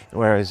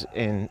 Whereas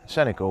in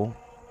Senegal,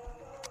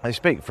 they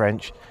speak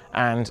French,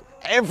 and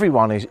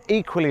everyone is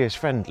equally as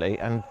friendly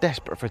and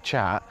desperate for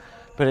chat,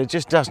 but it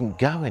just doesn't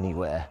go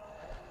anywhere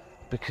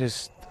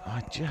because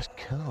I just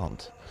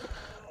can't.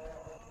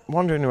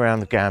 Wandering around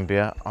the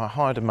Gambia, I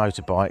hired a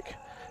motorbike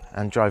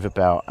and drove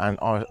about, and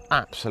I was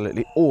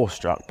absolutely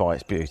awestruck by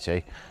its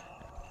beauty.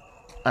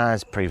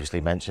 As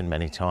previously mentioned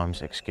many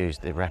times, excuse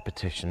the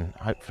repetition,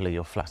 hopefully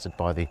you're flattered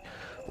by the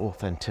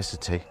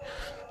authenticity.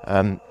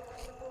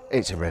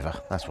 It's a river,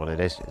 that's what it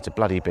is. It's a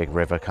bloody big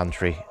river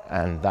country,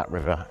 and that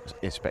river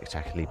is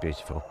spectacularly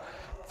beautiful.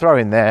 Throw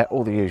in there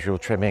all the usual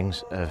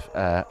trimmings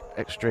of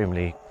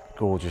extremely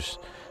gorgeous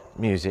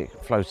music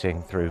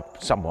floating through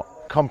somewhat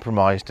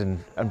compromised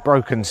and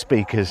broken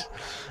speakers,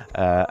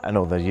 and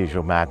all the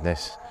usual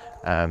madness,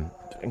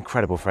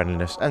 incredible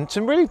friendliness, and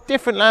some really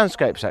different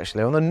landscapes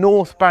actually. On the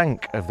north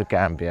bank of the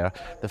Gambia,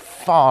 the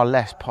far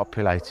less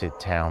populated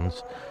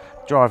towns,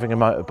 driving a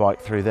motorbike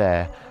through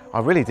there, I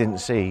really didn't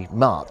see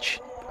much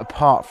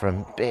apart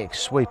from big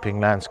sweeping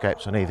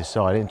landscapes on either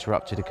side,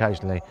 interrupted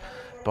occasionally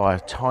by a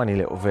tiny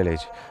little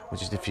village with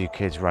just a few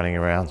kids running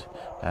around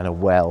and a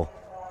well,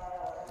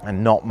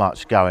 and not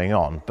much going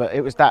on. But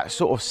it was that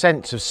sort of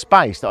sense of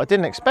space that I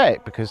didn't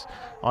expect, because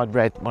I'd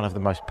read one of the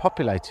most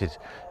populated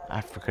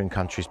African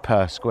countries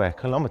per square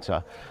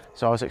kilometre,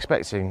 so I was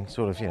expecting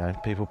sort of, you know,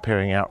 people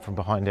peering out from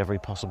behind every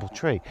possible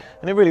tree,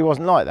 and it really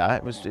wasn't like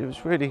that. It was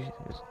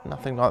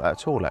nothing like that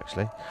at all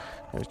actually.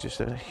 It was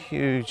just a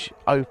huge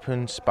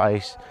open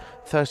space,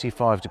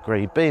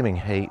 35-degree beaming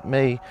heat,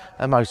 me,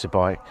 a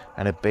motorbike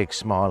and a big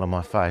smile on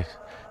my face,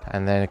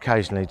 and then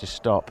occasionally just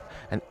stop,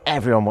 and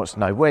everyone wants to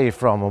know where you're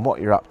from and what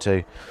you're up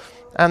to,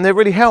 and they're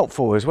really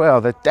helpful as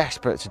well. They're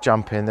desperate to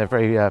jump in, they're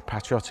very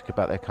patriotic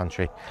about their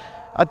country.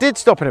 I did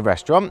stop in a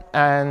restaurant,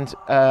 and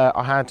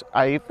I had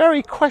a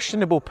very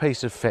questionable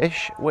piece of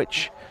fish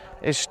which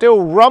is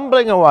still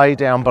rumbling away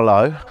down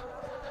below.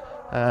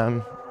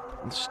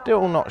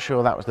 Still not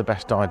sure that was the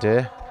best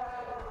idea.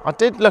 I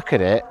did look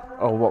at it,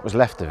 or what was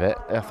left of it.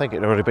 I think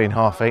it had already been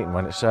half eaten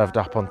when it served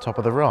up on top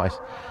of the rice,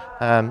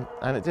 and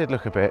it did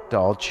look a bit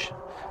dodge,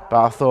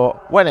 but I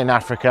thought, when in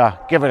Africa,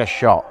 give it a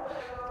shot.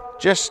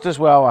 Just as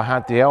well I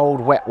had the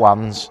old wet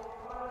ones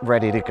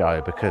ready to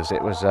go, because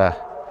it was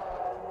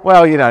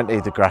well, you don't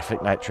need the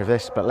graphic nature of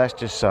this, but let's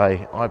just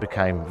say I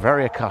became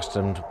very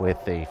accustomed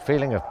with the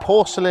feeling of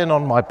porcelain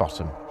on my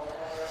bottom.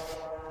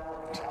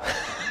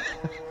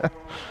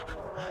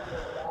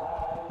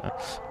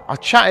 I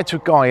chatted to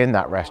a guy in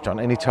that restaurant,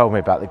 and he told me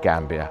about the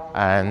Gambia,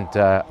 and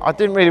I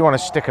didn't really want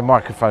to stick a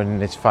microphone in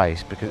his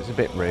face because it's a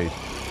bit rude,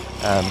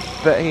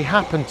 but he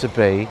happened to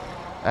be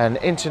an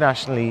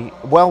internationally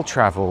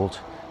well-travelled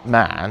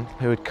man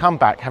who had come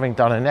back having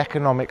done an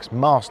economics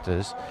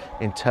master's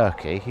in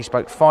Turkey. He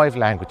spoke 5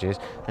 languages,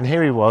 and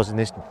here he was in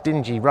this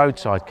dingy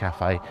roadside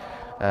cafe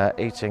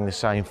eating the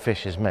same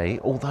fish as me,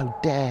 although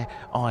dare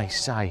I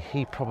say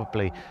he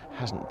probably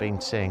hasn't been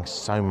seeing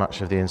so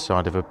much of the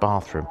inside of a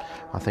bathroom.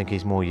 I think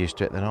he's more used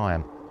to it than I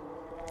am.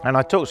 And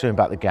I talked to him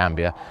about the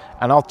Gambia,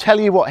 and I'll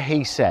tell you what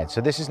he said. So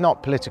this is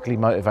not politically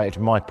motivated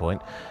from my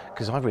point,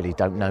 because I really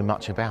don't know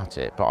much about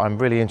it, but I'm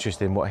really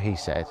interested in what he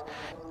said.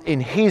 In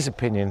his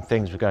opinion,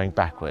 things were going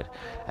backward.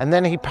 And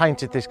then he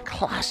painted this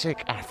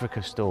classic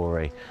Africa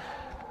story.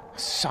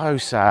 So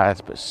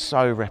sad, but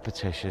so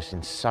repetitious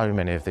in so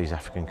many of these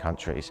African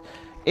countries.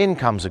 In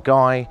comes a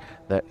guy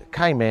that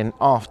came in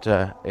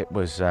after it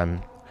was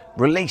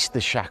released,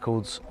 the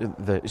shackles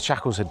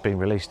had been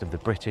released of the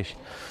British.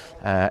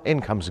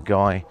 In comes a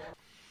guy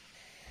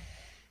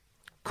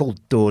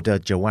called Dawda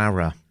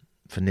Jawara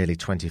for nearly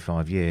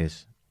 25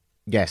 years.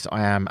 Yes,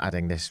 I am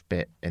adding this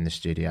bit in the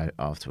studio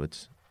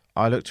afterwards.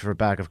 I looked for a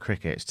bag of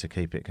crickets to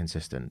keep it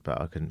consistent, but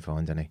I couldn't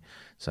find any.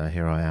 So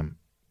here I am,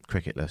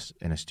 cricketless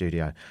in a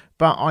studio.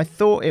 But I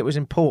thought it was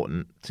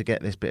important to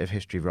get this bit of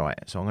history right,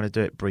 so I'm going to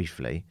do it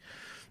briefly.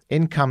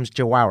 In comes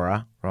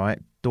Jawara, right?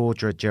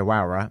 Dawda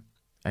Jawara,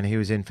 and he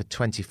was in for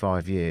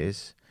 25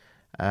 years.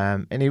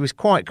 And he was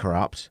quite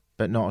corrupt,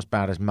 but not as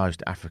bad as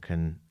most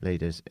African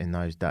leaders in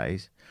those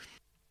days.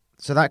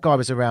 So that guy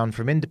was around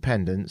from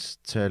independence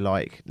to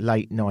like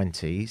late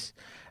 90s,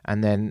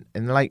 And then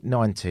in the late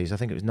 90s, I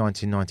think it was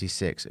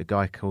 1996, a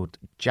guy called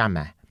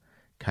Jammeh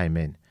came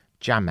in.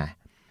 Jammeh.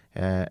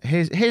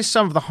 Here's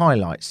some of the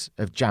highlights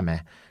of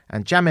Jammeh.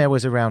 And Jammeh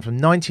was around from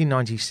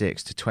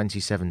 1996 to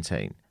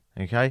 2017.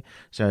 Okay,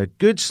 so a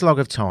good slog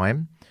of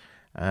time.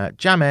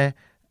 Jammeh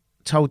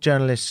told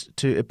journalists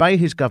to obey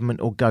his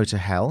government or go to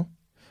hell.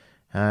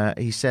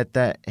 He said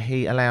that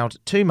he allowed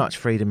too much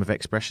freedom of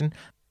expression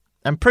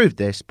and proved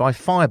this by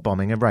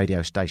firebombing a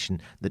radio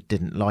station that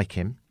didn't like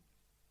him.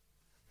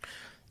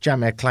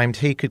 Jammeh claimed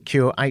he could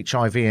cure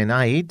HIV and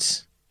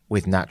AIDS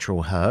with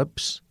natural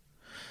herbs.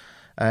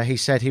 He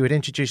said he would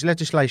introduce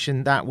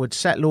legislation that would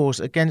set laws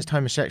against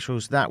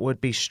homosexuals that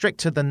would be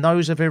stricter than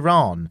those of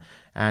Iran,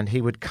 and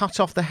he would cut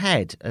off the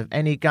head of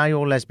any gay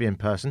or lesbian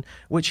person,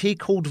 which he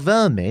called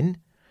vermin,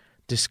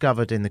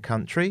 discovered in the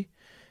country.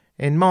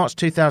 In March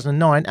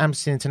 2009,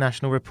 Amnesty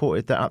International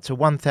reported that up to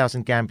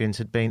 1,000 Gambians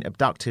had been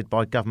abducted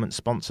by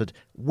government-sponsored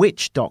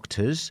witch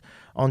doctors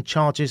on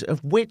charges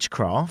of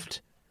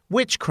witchcraft.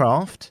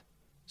 Witchcraft?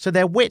 So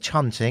they're witch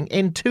hunting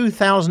in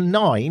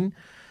 2009.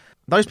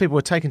 Those people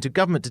were taken to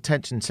government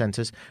detention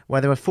centres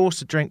where they were forced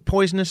to drink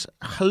poisonous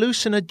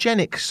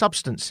hallucinogenic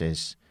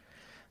substances.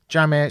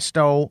 Jammeh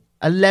stole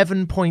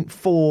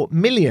 $11.4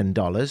 million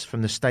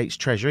from the state's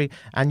treasury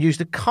and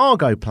used a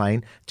cargo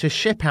plane to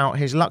ship out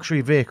his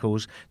luxury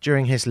vehicles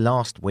during his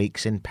last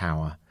weeks in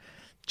power.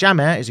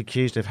 Jammeh is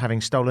accused of having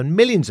stolen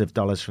millions of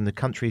dollars from the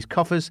country's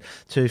coffers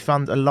to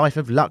fund a life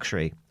of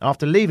luxury.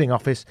 After leaving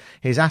office,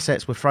 his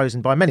assets were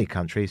frozen by many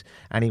countries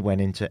and he went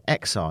into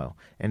exile.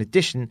 In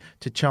addition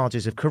to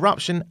charges of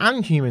corruption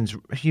and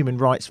human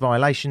rights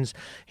violations,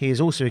 he is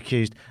also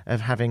accused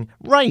of having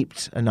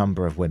raped a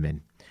number of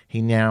women.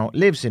 He now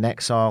lives in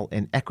exile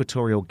in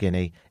Equatorial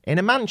Guinea in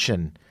a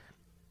mansion.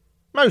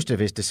 Most of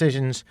his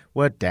decisions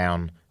were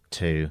down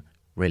to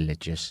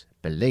religious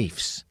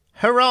beliefs.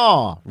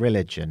 Hurrah,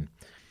 religion.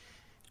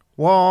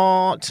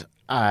 What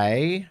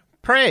a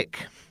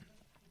prick.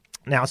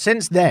 Now,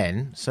 since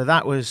then, so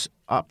that was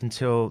up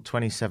until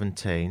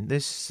 2017,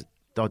 this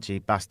dodgy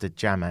bastard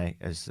Jammeh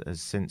has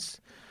since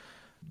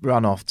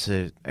run off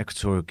to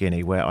Equatorial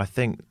Guinea, where I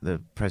think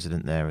the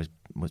president there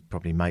was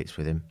probably mates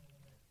with him.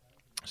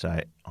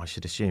 So I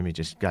should assume he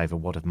just gave a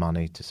wad of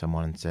money to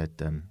someone and said,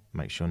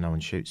 make sure no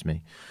one shoots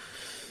me.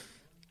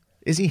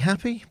 Is he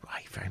happy?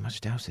 I very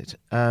much doubt it.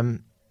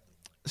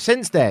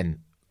 Since then,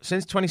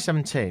 since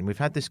 2017, we've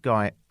had this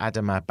guy,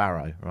 Adama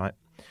Barrow, right?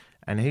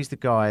 And he's the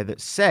guy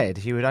that said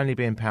he would only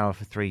be in power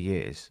for 3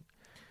 years.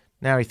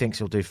 Now he thinks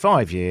he'll do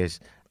 5 years,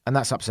 and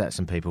that's upset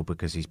some people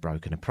because he's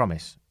broken a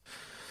promise.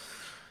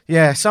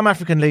 Yeah, some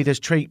African leaders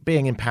treat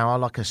being in power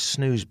like a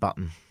snooze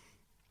button.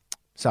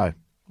 So,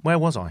 where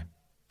was I?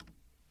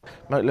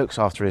 Moat looks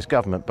after his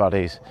government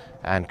buddies,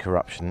 and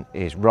corruption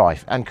is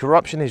rife. And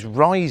corruption is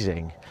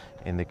rising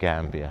in the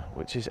Gambia,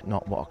 which is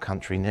not what a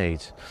country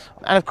needs.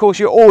 And of course,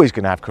 you're always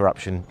going to have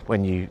corruption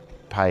when you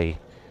pay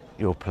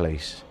your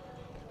police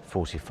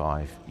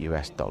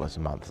 $45 a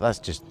month. That's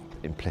just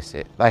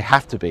implicit. They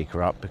have to be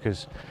corrupt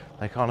because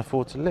they can't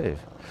afford to live.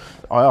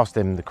 I asked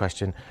him the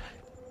question,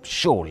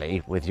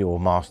 surely with your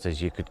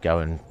masters you could go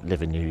and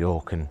live in New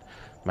York and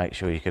make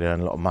sure you could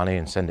earn a lot of money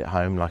and send it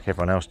home like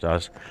everyone else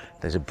does.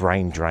 There's a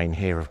brain drain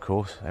here, of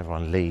course.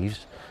 Everyone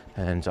leaves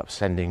and ends up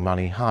sending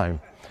money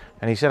home.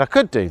 And he said, I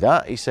could do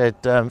that. He said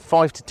 5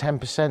 to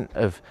 10%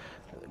 of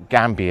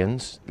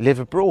Gambians live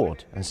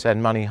abroad and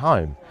send money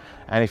home.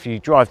 And if you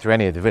drive through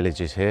any of the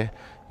villages here,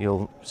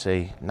 you'll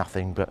see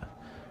nothing but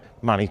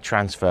money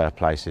transfer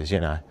places, you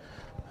know,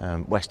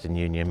 Western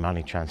Union,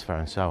 money transfer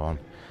and so on.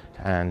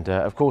 And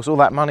of course, all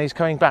that money is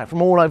coming back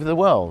from all over the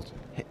world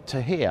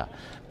to here.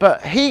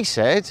 But he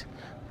said,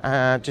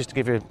 just to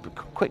give you a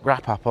quick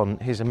wrap up on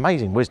his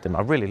amazing wisdom,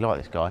 I really like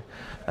this guy,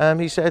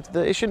 he said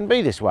that it shouldn't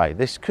be this way.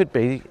 This could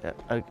be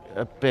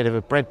a bit of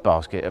a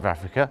breadbasket of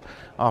Africa.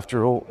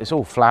 After all, it's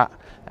all flat,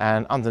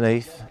 and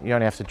underneath you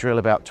only have to drill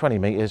about 20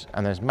 metres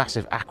and there's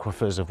massive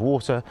aquifers of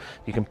water.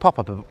 You can pop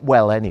up a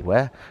well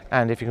anywhere,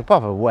 and if you can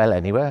pop up a well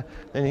anywhere,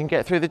 then you can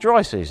get through the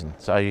dry season.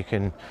 So you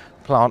can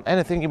plant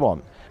anything you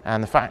want.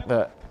 And the fact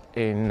that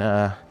in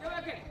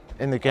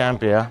the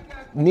Gambia,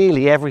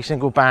 nearly every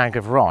single bag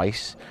of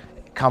rice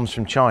comes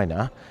from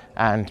China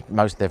and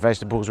most of their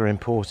vegetables are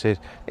imported,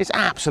 it's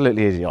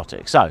absolutely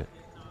idiotic. So,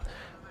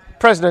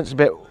 president's a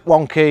bit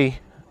wonky,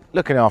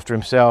 looking after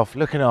himself,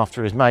 looking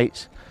after his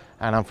mates,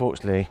 and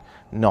unfortunately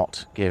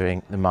not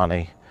giving the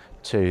money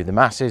to the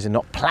masses and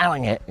not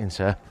ploughing it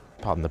into,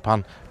 pardon the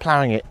pun,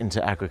 ploughing it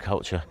into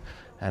agriculture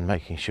and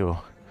making sure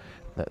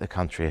that the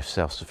country is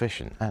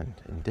self-sufficient and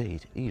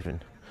indeed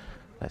even,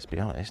 let's be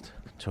honest,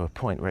 to a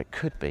point where it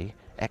could be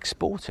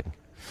exporting.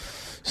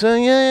 So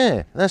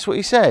yeah, that's what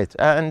he said.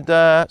 And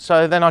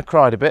so then I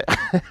cried a bit.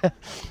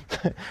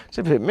 It's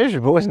a bit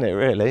miserable, isn't it,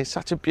 really? It's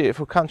such a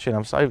beautiful country and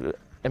I'm so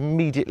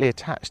immediately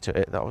attached to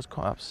it that I was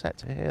quite upset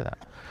to hear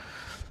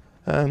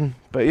that.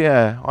 But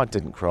yeah, I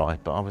didn't cry,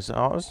 but I was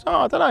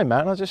I don't know,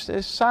 man.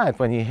 It's sad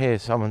when you hear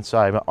someone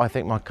say, I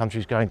think my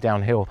country's going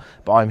downhill,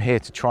 but I'm here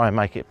to try and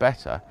make it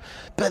better.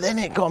 But then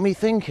it got me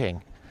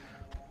thinking,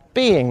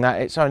 being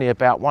that it's only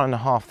about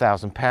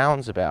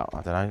 £1,500, about,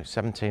 I don't know,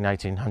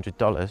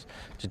 $1,800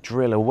 to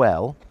drill a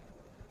well,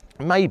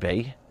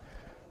 maybe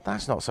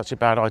that's not such a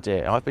bad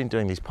idea. I've been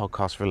doing these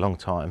podcasts for a long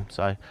time,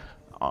 so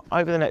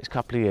over the next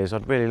couple of years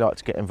I'd really like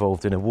to get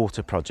involved in a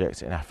water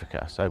project in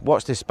Africa. So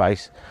watch this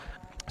space.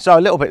 So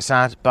a little bit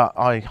sad, but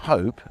I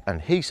hope,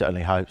 and he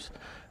certainly hopes,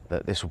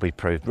 that this will be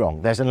proved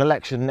wrong. There's an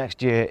election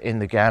next year in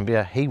the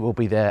Gambia. He will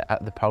be there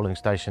at the polling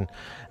station,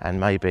 and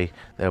maybe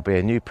there'll be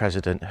a new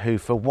president who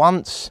for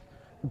once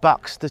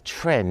bucks the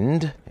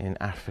trend in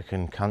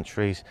African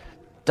countries,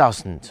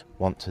 doesn't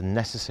want to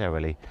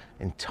necessarily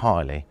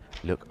entirely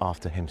look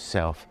after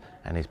himself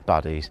and his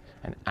buddies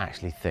and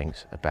actually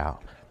thinks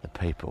about the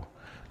people.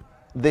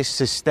 This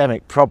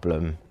systemic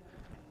problem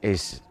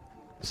is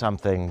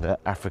something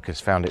that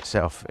Africa's found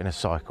itself in a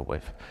cycle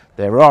with.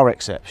 There are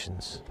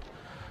exceptions,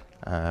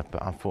 but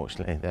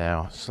unfortunately there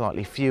are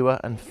slightly fewer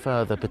and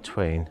further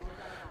between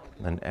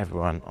than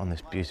everyone on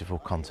this beautiful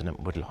continent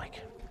would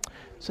like.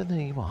 So there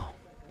you are.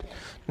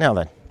 Now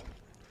then,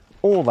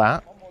 all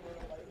that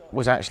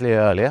was actually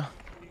earlier.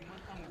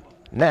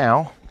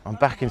 Now I'm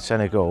back in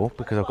Senegal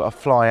because I've got to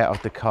fly out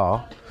of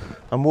Dakar.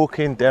 I'm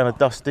walking down a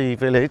dusty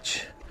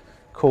village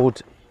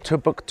called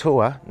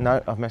Tombouctou.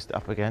 No, I've messed it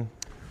up again.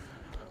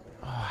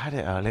 Oh, I had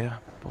it earlier.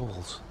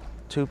 Balls.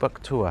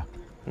 Tombouctou.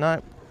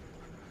 No,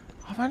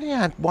 I've only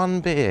had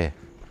one beer.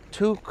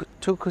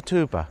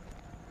 Toubacouta.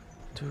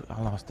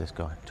 I'll ask this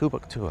guy.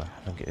 Tombouctou, I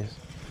think it is.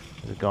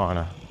 There's a guy on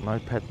a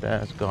moped there.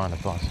 There's a guy on a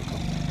bicycle.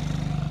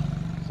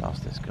 Let's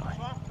ask this guy.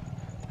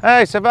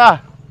 Hey, ça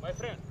va? My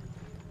friend,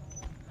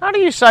 How do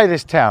you say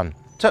this town?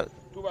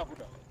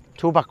 Toubacouta.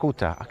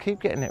 Tombouctou. I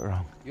keep getting it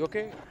wrong. You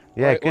okay?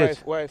 Yeah, good.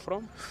 Where are you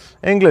from?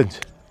 England.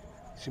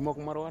 Smoke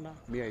marijuana?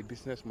 Me, I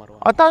business marijuana.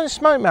 I don't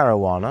smoke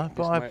marijuana,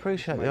 but This I my-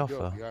 appreciate this the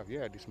my offer. job.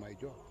 Yeah, this is my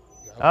job.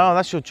 You have Oh,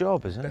 that's your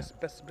job, isn't it?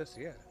 best,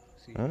 yeah.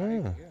 See, Oh.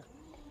 yeah.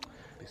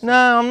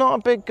 No, I'm not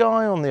a big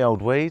guy on the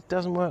old weed.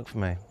 Doesn't work for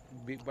me.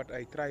 But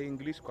I try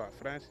English, quoi.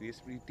 France,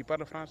 tu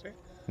parles français?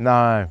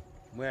 No.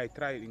 Moi, I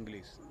try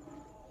English.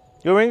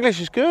 Your English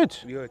is good.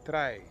 You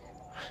try.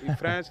 In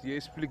France, you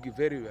speak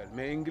very well.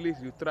 My English,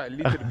 you try a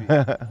little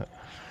bit.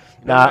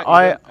 No,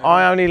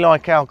 I only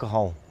like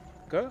alcohol.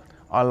 Okay?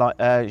 I like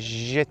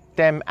je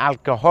t'aime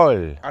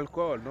alcohol.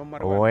 Alcohol, no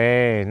marijuana.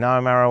 Oui,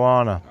 no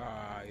marijuana.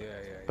 Yeah.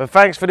 But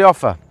thanks for the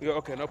offer. Yeah,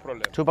 okay, no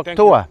problem. Toubacouta. Thank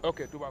you.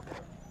 Okay,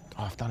 Toubacouta.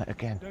 Oh, I've done it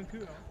again. Thank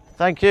you.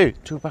 Thank you.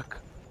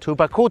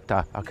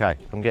 Toubacouta. Okay,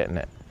 I'm getting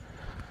it.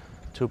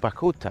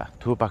 Toubacouta.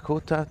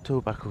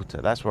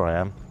 That's where I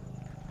am.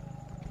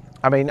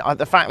 I mean,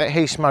 the fact that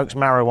he smokes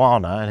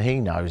marijuana and he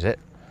knows it,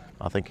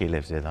 I think he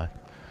lives here though.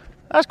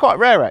 That's quite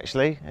rare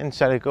actually in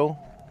Senegal.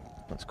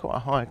 That's quite a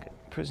high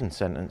prison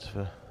sentence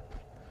for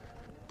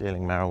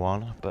dealing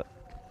marijuana, but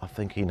I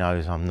think he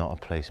knows I'm not a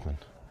policeman.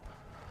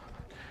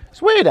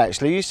 It's weird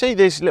actually, you see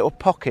these little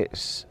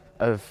pockets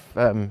of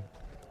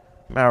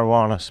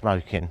marijuana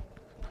smoking.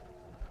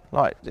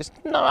 Like,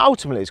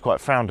 ultimately it's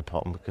quite frowned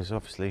upon because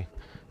obviously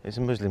it's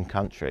a Muslim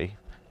country,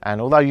 and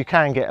although you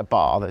can get a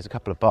bar, there's a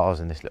couple of bars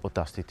in this little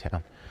dusty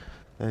town,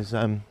 there's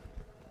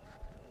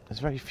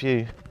very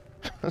few,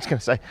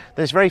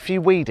 there's very few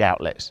weed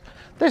outlets.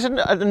 There's an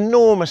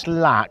enormous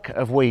lack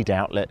of weed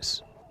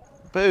outlets.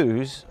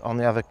 Booze, on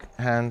the other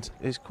hand,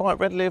 is quite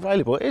readily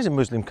available. It is a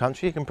Muslim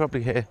country, you can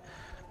probably hear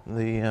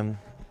the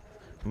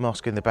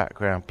mosque in the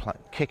background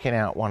kicking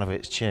out one of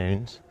its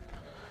tunes.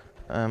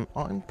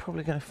 I'm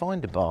probably going to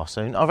find a bar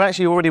soon. I've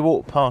actually already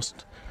walked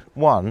past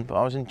one, but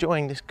I was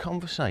enjoying this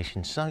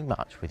conversation so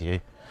much with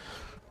you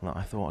that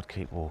I thought I'd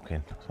keep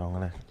walking. So I'm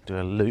going to do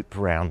a loop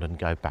round and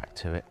go back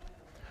to it,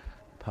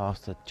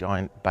 past a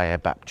giant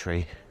baobab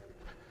tree.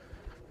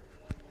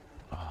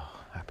 Oh,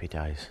 happy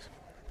days.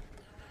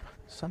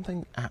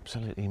 Something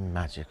absolutely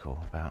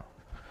magical about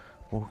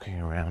walking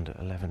around at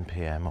 11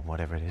 p.m. or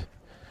whatever it is,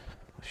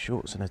 with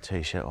shorts and a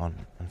t-shirt on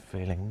and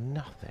feeling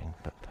nothing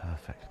but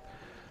perfect.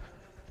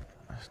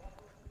 The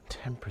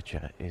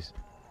temperature is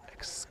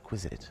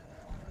exquisite.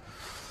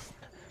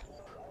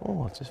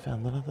 Oh, I've just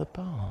found another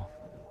bar.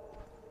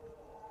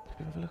 Did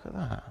you have a look at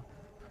that?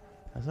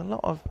 There's a lot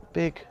of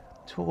big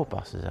tour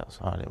buses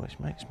outside it, which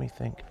makes me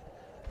think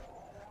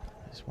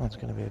this one's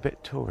going to be a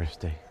bit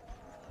touristy.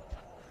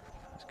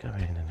 Let's go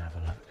in and have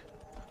a look.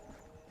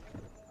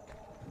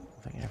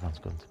 I think everyone's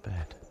gone to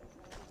bed.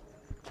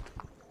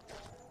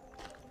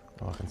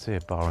 Oh, I can see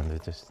a bar in the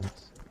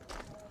distance.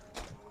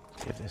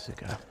 Let's give this a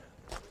go.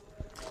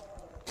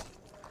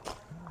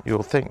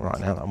 You'll think right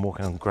now that I'm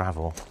walking on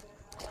gravel.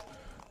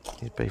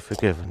 You'd be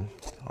forgiven.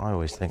 I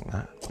always think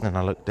that. And then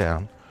I look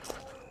down.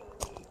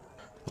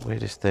 The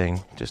weirdest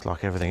thing, just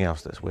like everything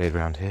else that's weird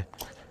around here,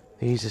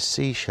 these are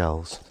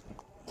seashells.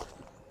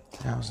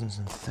 Thousands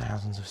and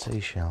thousands of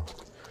seashells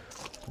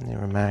near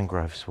a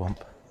mangrove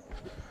swamp.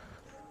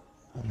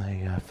 And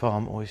they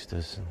farm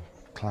oysters and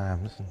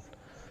clams, and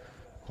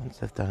once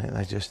they've done it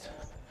they just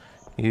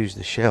use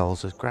the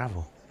shells as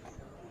gravel.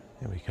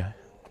 Here we go.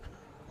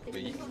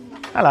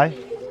 Hello.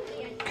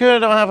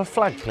 Could I have a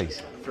flag,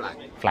 please?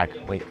 Flag.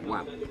 Wait.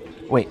 One.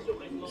 Wait.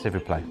 S'il vous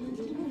plaît.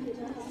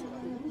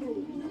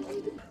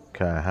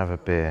 Okay, have a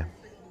beer.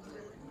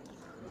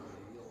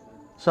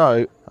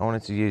 So, I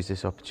wanted to use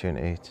this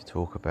opportunity to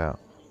talk about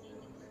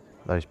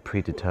those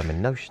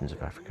predetermined notions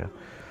of Africa.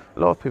 A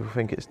lot of people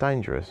think it's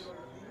dangerous.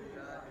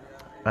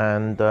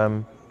 And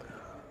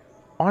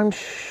I'm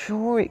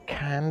sure it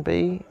can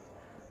be.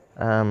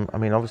 I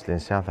mean, obviously in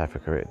South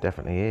Africa it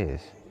definitely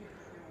is.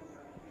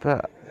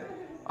 But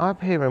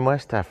up here in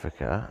West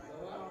Africa,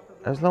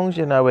 as long as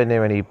you're nowhere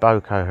near any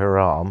Boko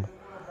Haram,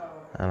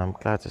 and I'm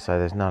glad to say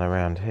there's none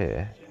around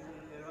here,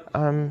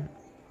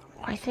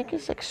 I think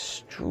it's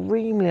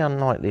extremely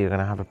unlikely you're going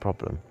to have a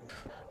problem.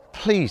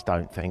 Please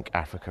don't think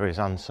Africa is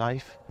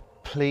unsafe.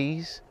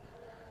 Please.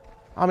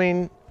 I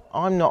mean,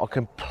 I'm not a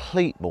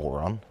complete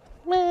moron.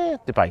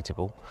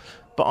 Debatable.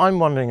 But I'm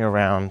wandering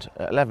around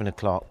at 11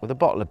 o'clock with a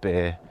bottle of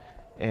beer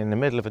in the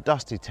middle of a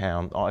dusty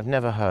town that I've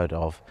never heard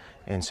of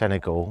in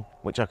Senegal,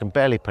 which I can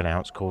barely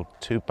pronounce, called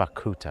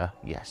Toubacouta.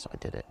 Yes, I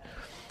did it.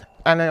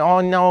 And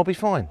I know I'll be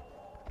fine.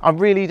 I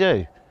really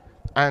do.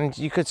 And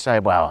you could say,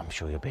 well, I'm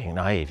sure you're being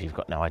naive. You've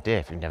got no idea.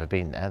 If you've never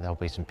been there, there'll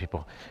be some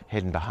people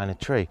hidden behind a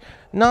tree.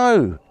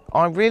 No,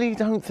 I really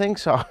don't think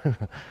so.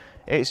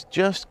 It's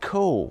just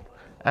cool.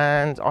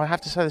 And I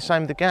have to say the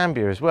same with the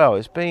Gambia as well.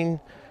 It's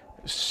been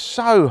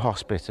so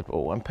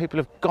hospitable, and people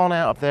have gone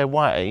out of their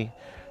way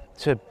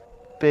to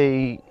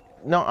be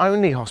not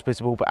only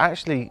hospitable, but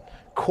actually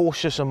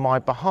cautious on my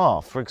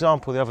behalf. For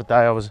example, the other day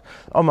I was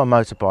on my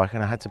motorbike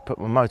and I had to put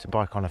my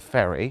motorbike on a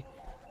ferry.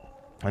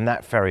 And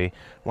that ferry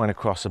went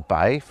across a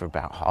bay for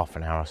about half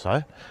an hour or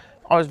so.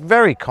 I was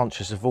very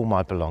conscious of all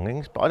my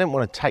belongings, but I didn't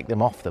want to take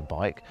them off the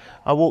bike.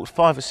 I walked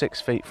 5 or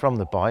 6 feet from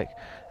the bike,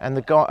 and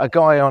a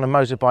guy on a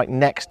motorbike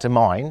next to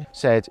mine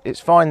said, "It's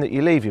fine that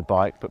you leave your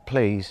bike, but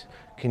please,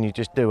 can you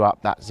just do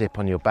up that zip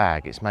on your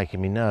bag? It's making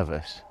me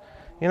nervous."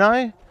 You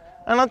know?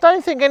 And I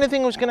don't think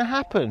anything was going to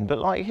happen, but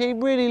like, he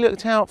really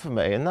looked out for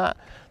me, and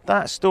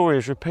that story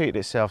has repeated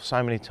itself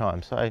so many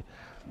times. So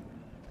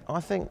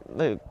I think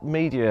the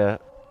media,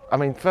 I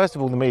mean, first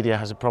of all, the media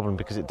has a problem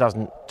because it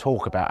doesn't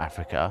talk about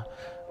Africa,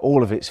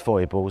 all of its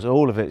foibles,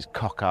 all of its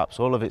cock-ups,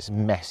 all of its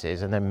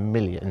messes, and then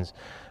millions,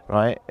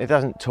 right? It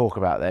doesn't talk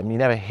about them. You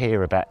never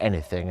hear about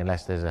anything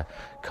unless there's a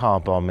car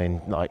bomb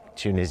in like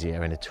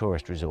Tunisia in a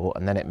tourist resort,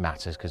 and then it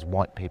matters because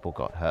white people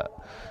got hurt.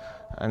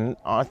 And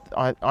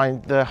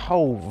the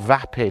whole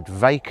vapid,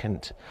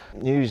 vacant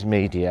news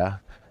media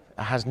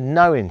has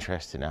no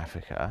interest in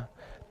Africa.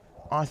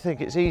 I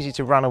think it's easy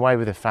to run away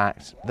with the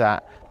fact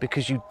that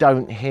because you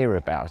don't hear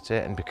about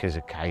it, and because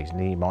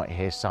occasionally you might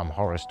hear some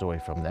horror story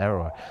from there,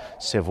 or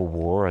a civil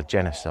war or a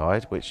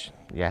genocide, which,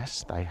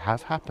 yes, they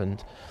have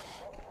happened,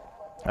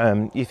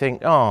 you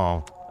think,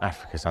 oh,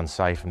 Africa's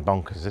unsafe and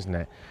bonkers, isn't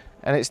it?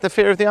 And it's the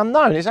fear of the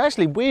unknown. It's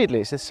actually,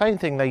 weirdly, it's the same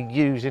thing they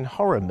use in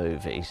horror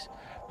movies,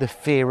 the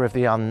fear of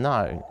the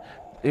unknown.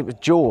 It was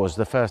Jaws,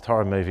 the first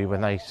horror movie, when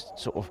they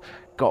sort of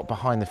got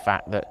behind the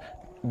fact that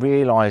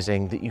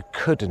realising that you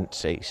couldn't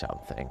see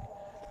something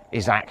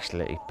is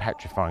actually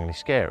petrifyingly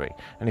scary.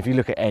 And if you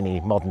look at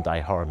any modern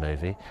day horror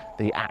movie,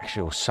 the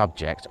actual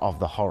subject of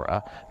the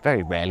horror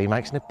very rarely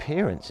makes an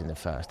appearance in the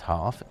first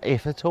half,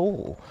 if at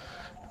all.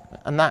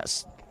 And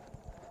that's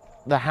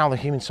how the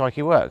human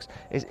psyche works.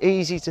 It's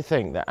easy to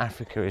think that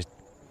Africa is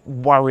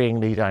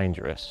worryingly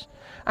dangerous.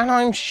 And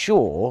I'm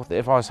sure that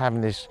if I was having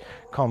this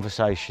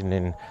conversation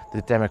in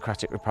the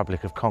Democratic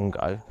Republic of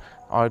Congo,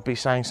 I would be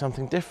saying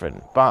something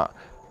different. But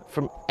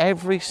from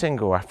every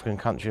single African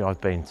country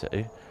I've been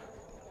to,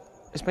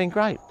 it's been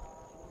great.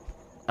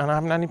 And I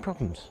haven't had any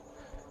problems.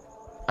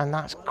 And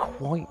that's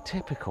quite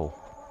typical,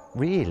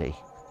 really.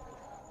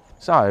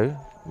 So,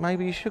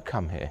 maybe you should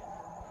come here.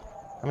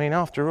 I mean,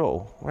 after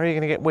all, where are you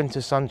going to get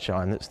winter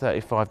sunshine that's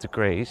 35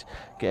 degrees,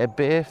 get a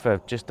beer for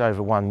just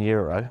over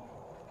 €1,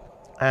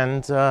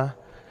 and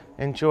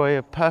enjoy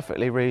a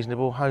perfectly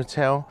reasonable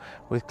hotel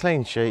with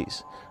clean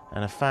sheets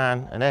and a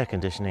fan and air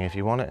conditioning if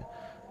you want it,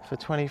 for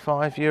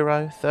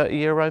 €25,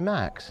 €30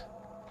 max.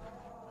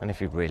 And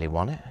if you really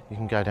want it, you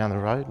can go down the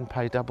road and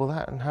pay double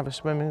that and have a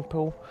swimming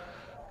pool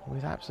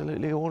with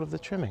absolutely all of the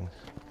trimmings.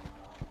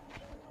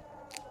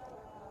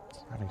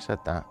 Having said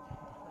that,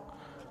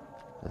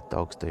 the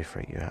dogs do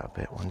freak you out a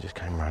bit. One just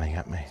came running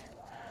at me.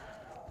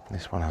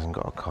 This one hasn't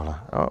got a collar.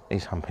 Oh,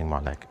 he's humping my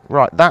leg.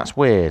 Right, that's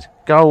weird.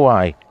 Go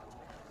away.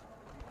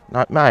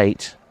 No,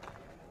 mate.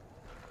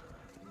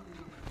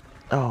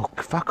 Oh,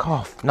 fuck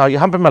off. No, you're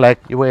humping my leg.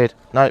 You're weird.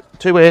 No,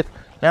 too weird.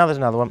 Now there's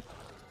another one.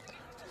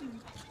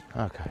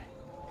 Okay.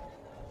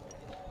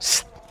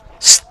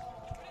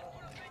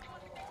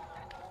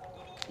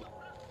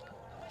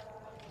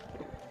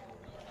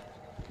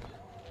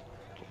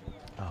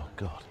 Oh,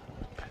 God.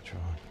 Petrol.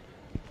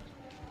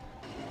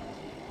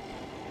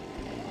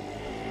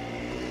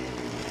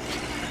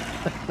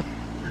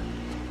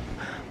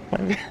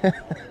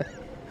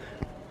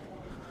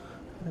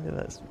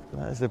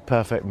 That's the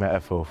perfect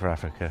metaphor for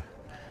Africa.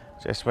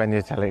 Just when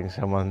you're telling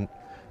someone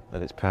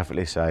that it's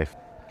perfectly safe,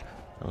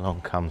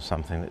 along comes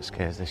something that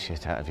scares the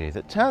shit out of you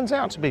that turns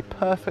out to be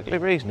perfectly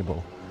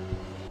reasonable.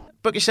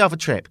 book yourself a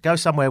trip. Go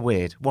somewhere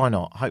weird. Why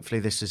not? Hopefully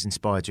this has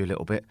inspired you a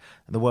little bit.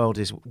 The world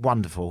is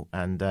wonderful,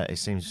 and it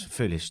seems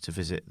foolish to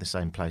visit the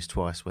same place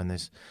twice when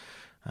there's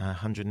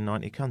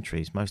 190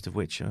 countries, most of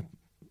which are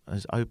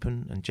as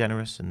open and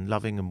generous and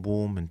loving and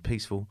warm and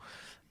peaceful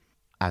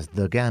as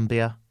the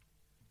Gambia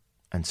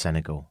and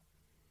Senegal.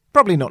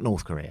 Probably not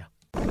North Korea.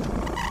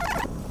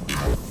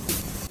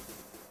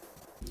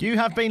 You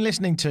have been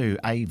listening to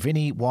a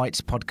Vinnie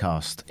White's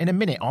podcast. In a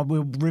minute, I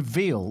will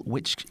reveal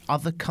which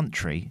other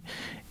country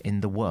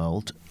in the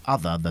world,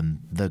 other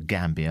than the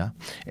Gambia,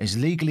 is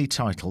legally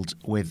titled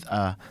with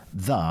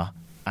the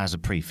as a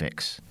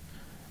prefix.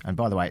 And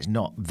by the way, it's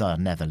not the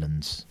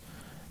Netherlands.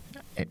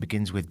 It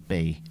begins with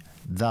B.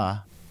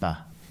 The B.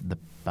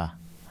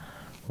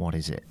 What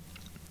is it?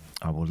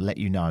 I will let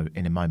you know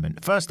in a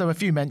moment. First, though, a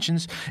few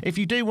mentions. If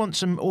you do want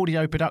some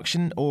audio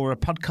production or a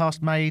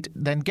podcast made,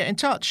 then get in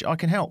touch. I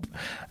can help.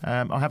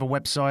 I have a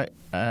website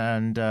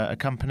and a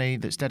company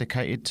that's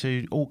dedicated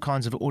to all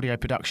kinds of audio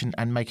production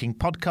and making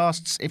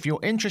podcasts. If you're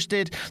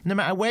interested, no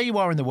matter where you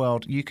are in the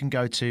world, you can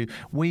go to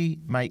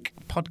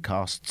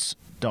wemakepodcasts.com.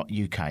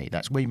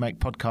 That's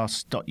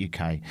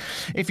wemakepodcasts.uk.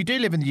 If you do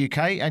live in the UK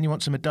and you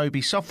want some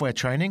Adobe software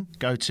training,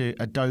 go to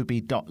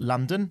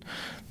adobe.london.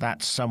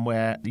 That's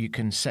somewhere you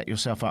can set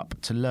yourself up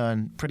to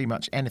learn pretty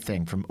much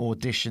anything from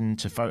Audition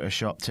to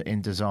Photoshop to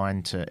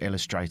InDesign to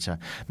Illustrator,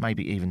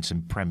 maybe even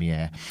some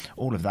Premiere.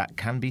 All of that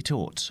can be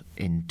taught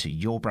into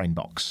your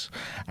brainbox.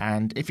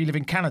 And if you live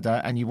in Canada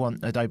and you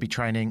want Adobe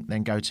training,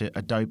 then go to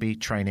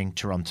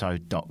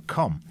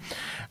adobetrainingtoronto.com.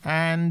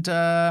 And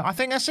I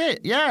think that's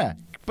it. Yeah.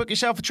 Book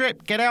yourself a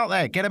trip, get out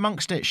there, get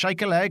amongst it,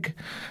 shake a leg,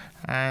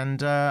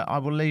 and I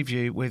will leave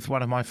you with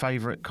one of my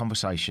favourite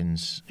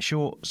conversations.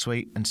 Short,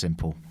 sweet and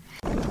simple.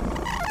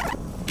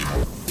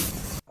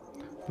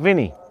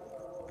 Vinny.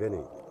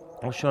 Vinny.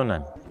 What's your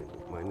name?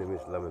 My name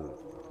is Lemon.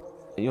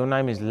 Your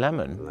name is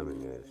Lemon?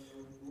 Lemon, yes.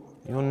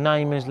 Your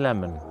name is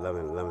Lemon?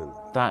 Lemon.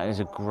 That is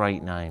a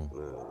great name.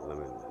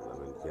 Lemon,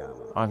 yeah.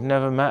 I've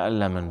never met a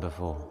lemon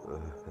before.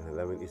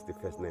 Lemon is the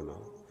first name,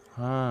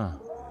 huh? Ah.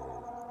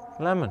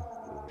 Lemon.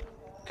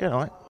 Good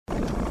night.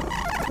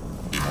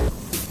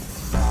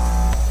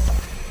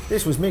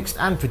 This was mixed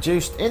and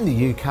produced in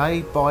the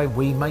UK by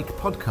We Make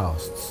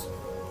Podcasts.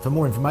 For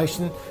more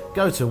information,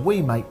 go to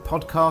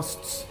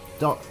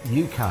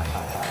wemakepodcasts.uk.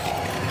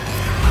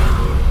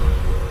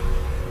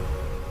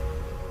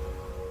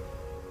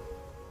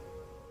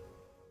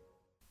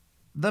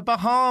 The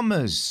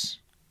Bahamas.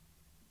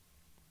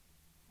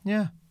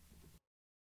 Yeah.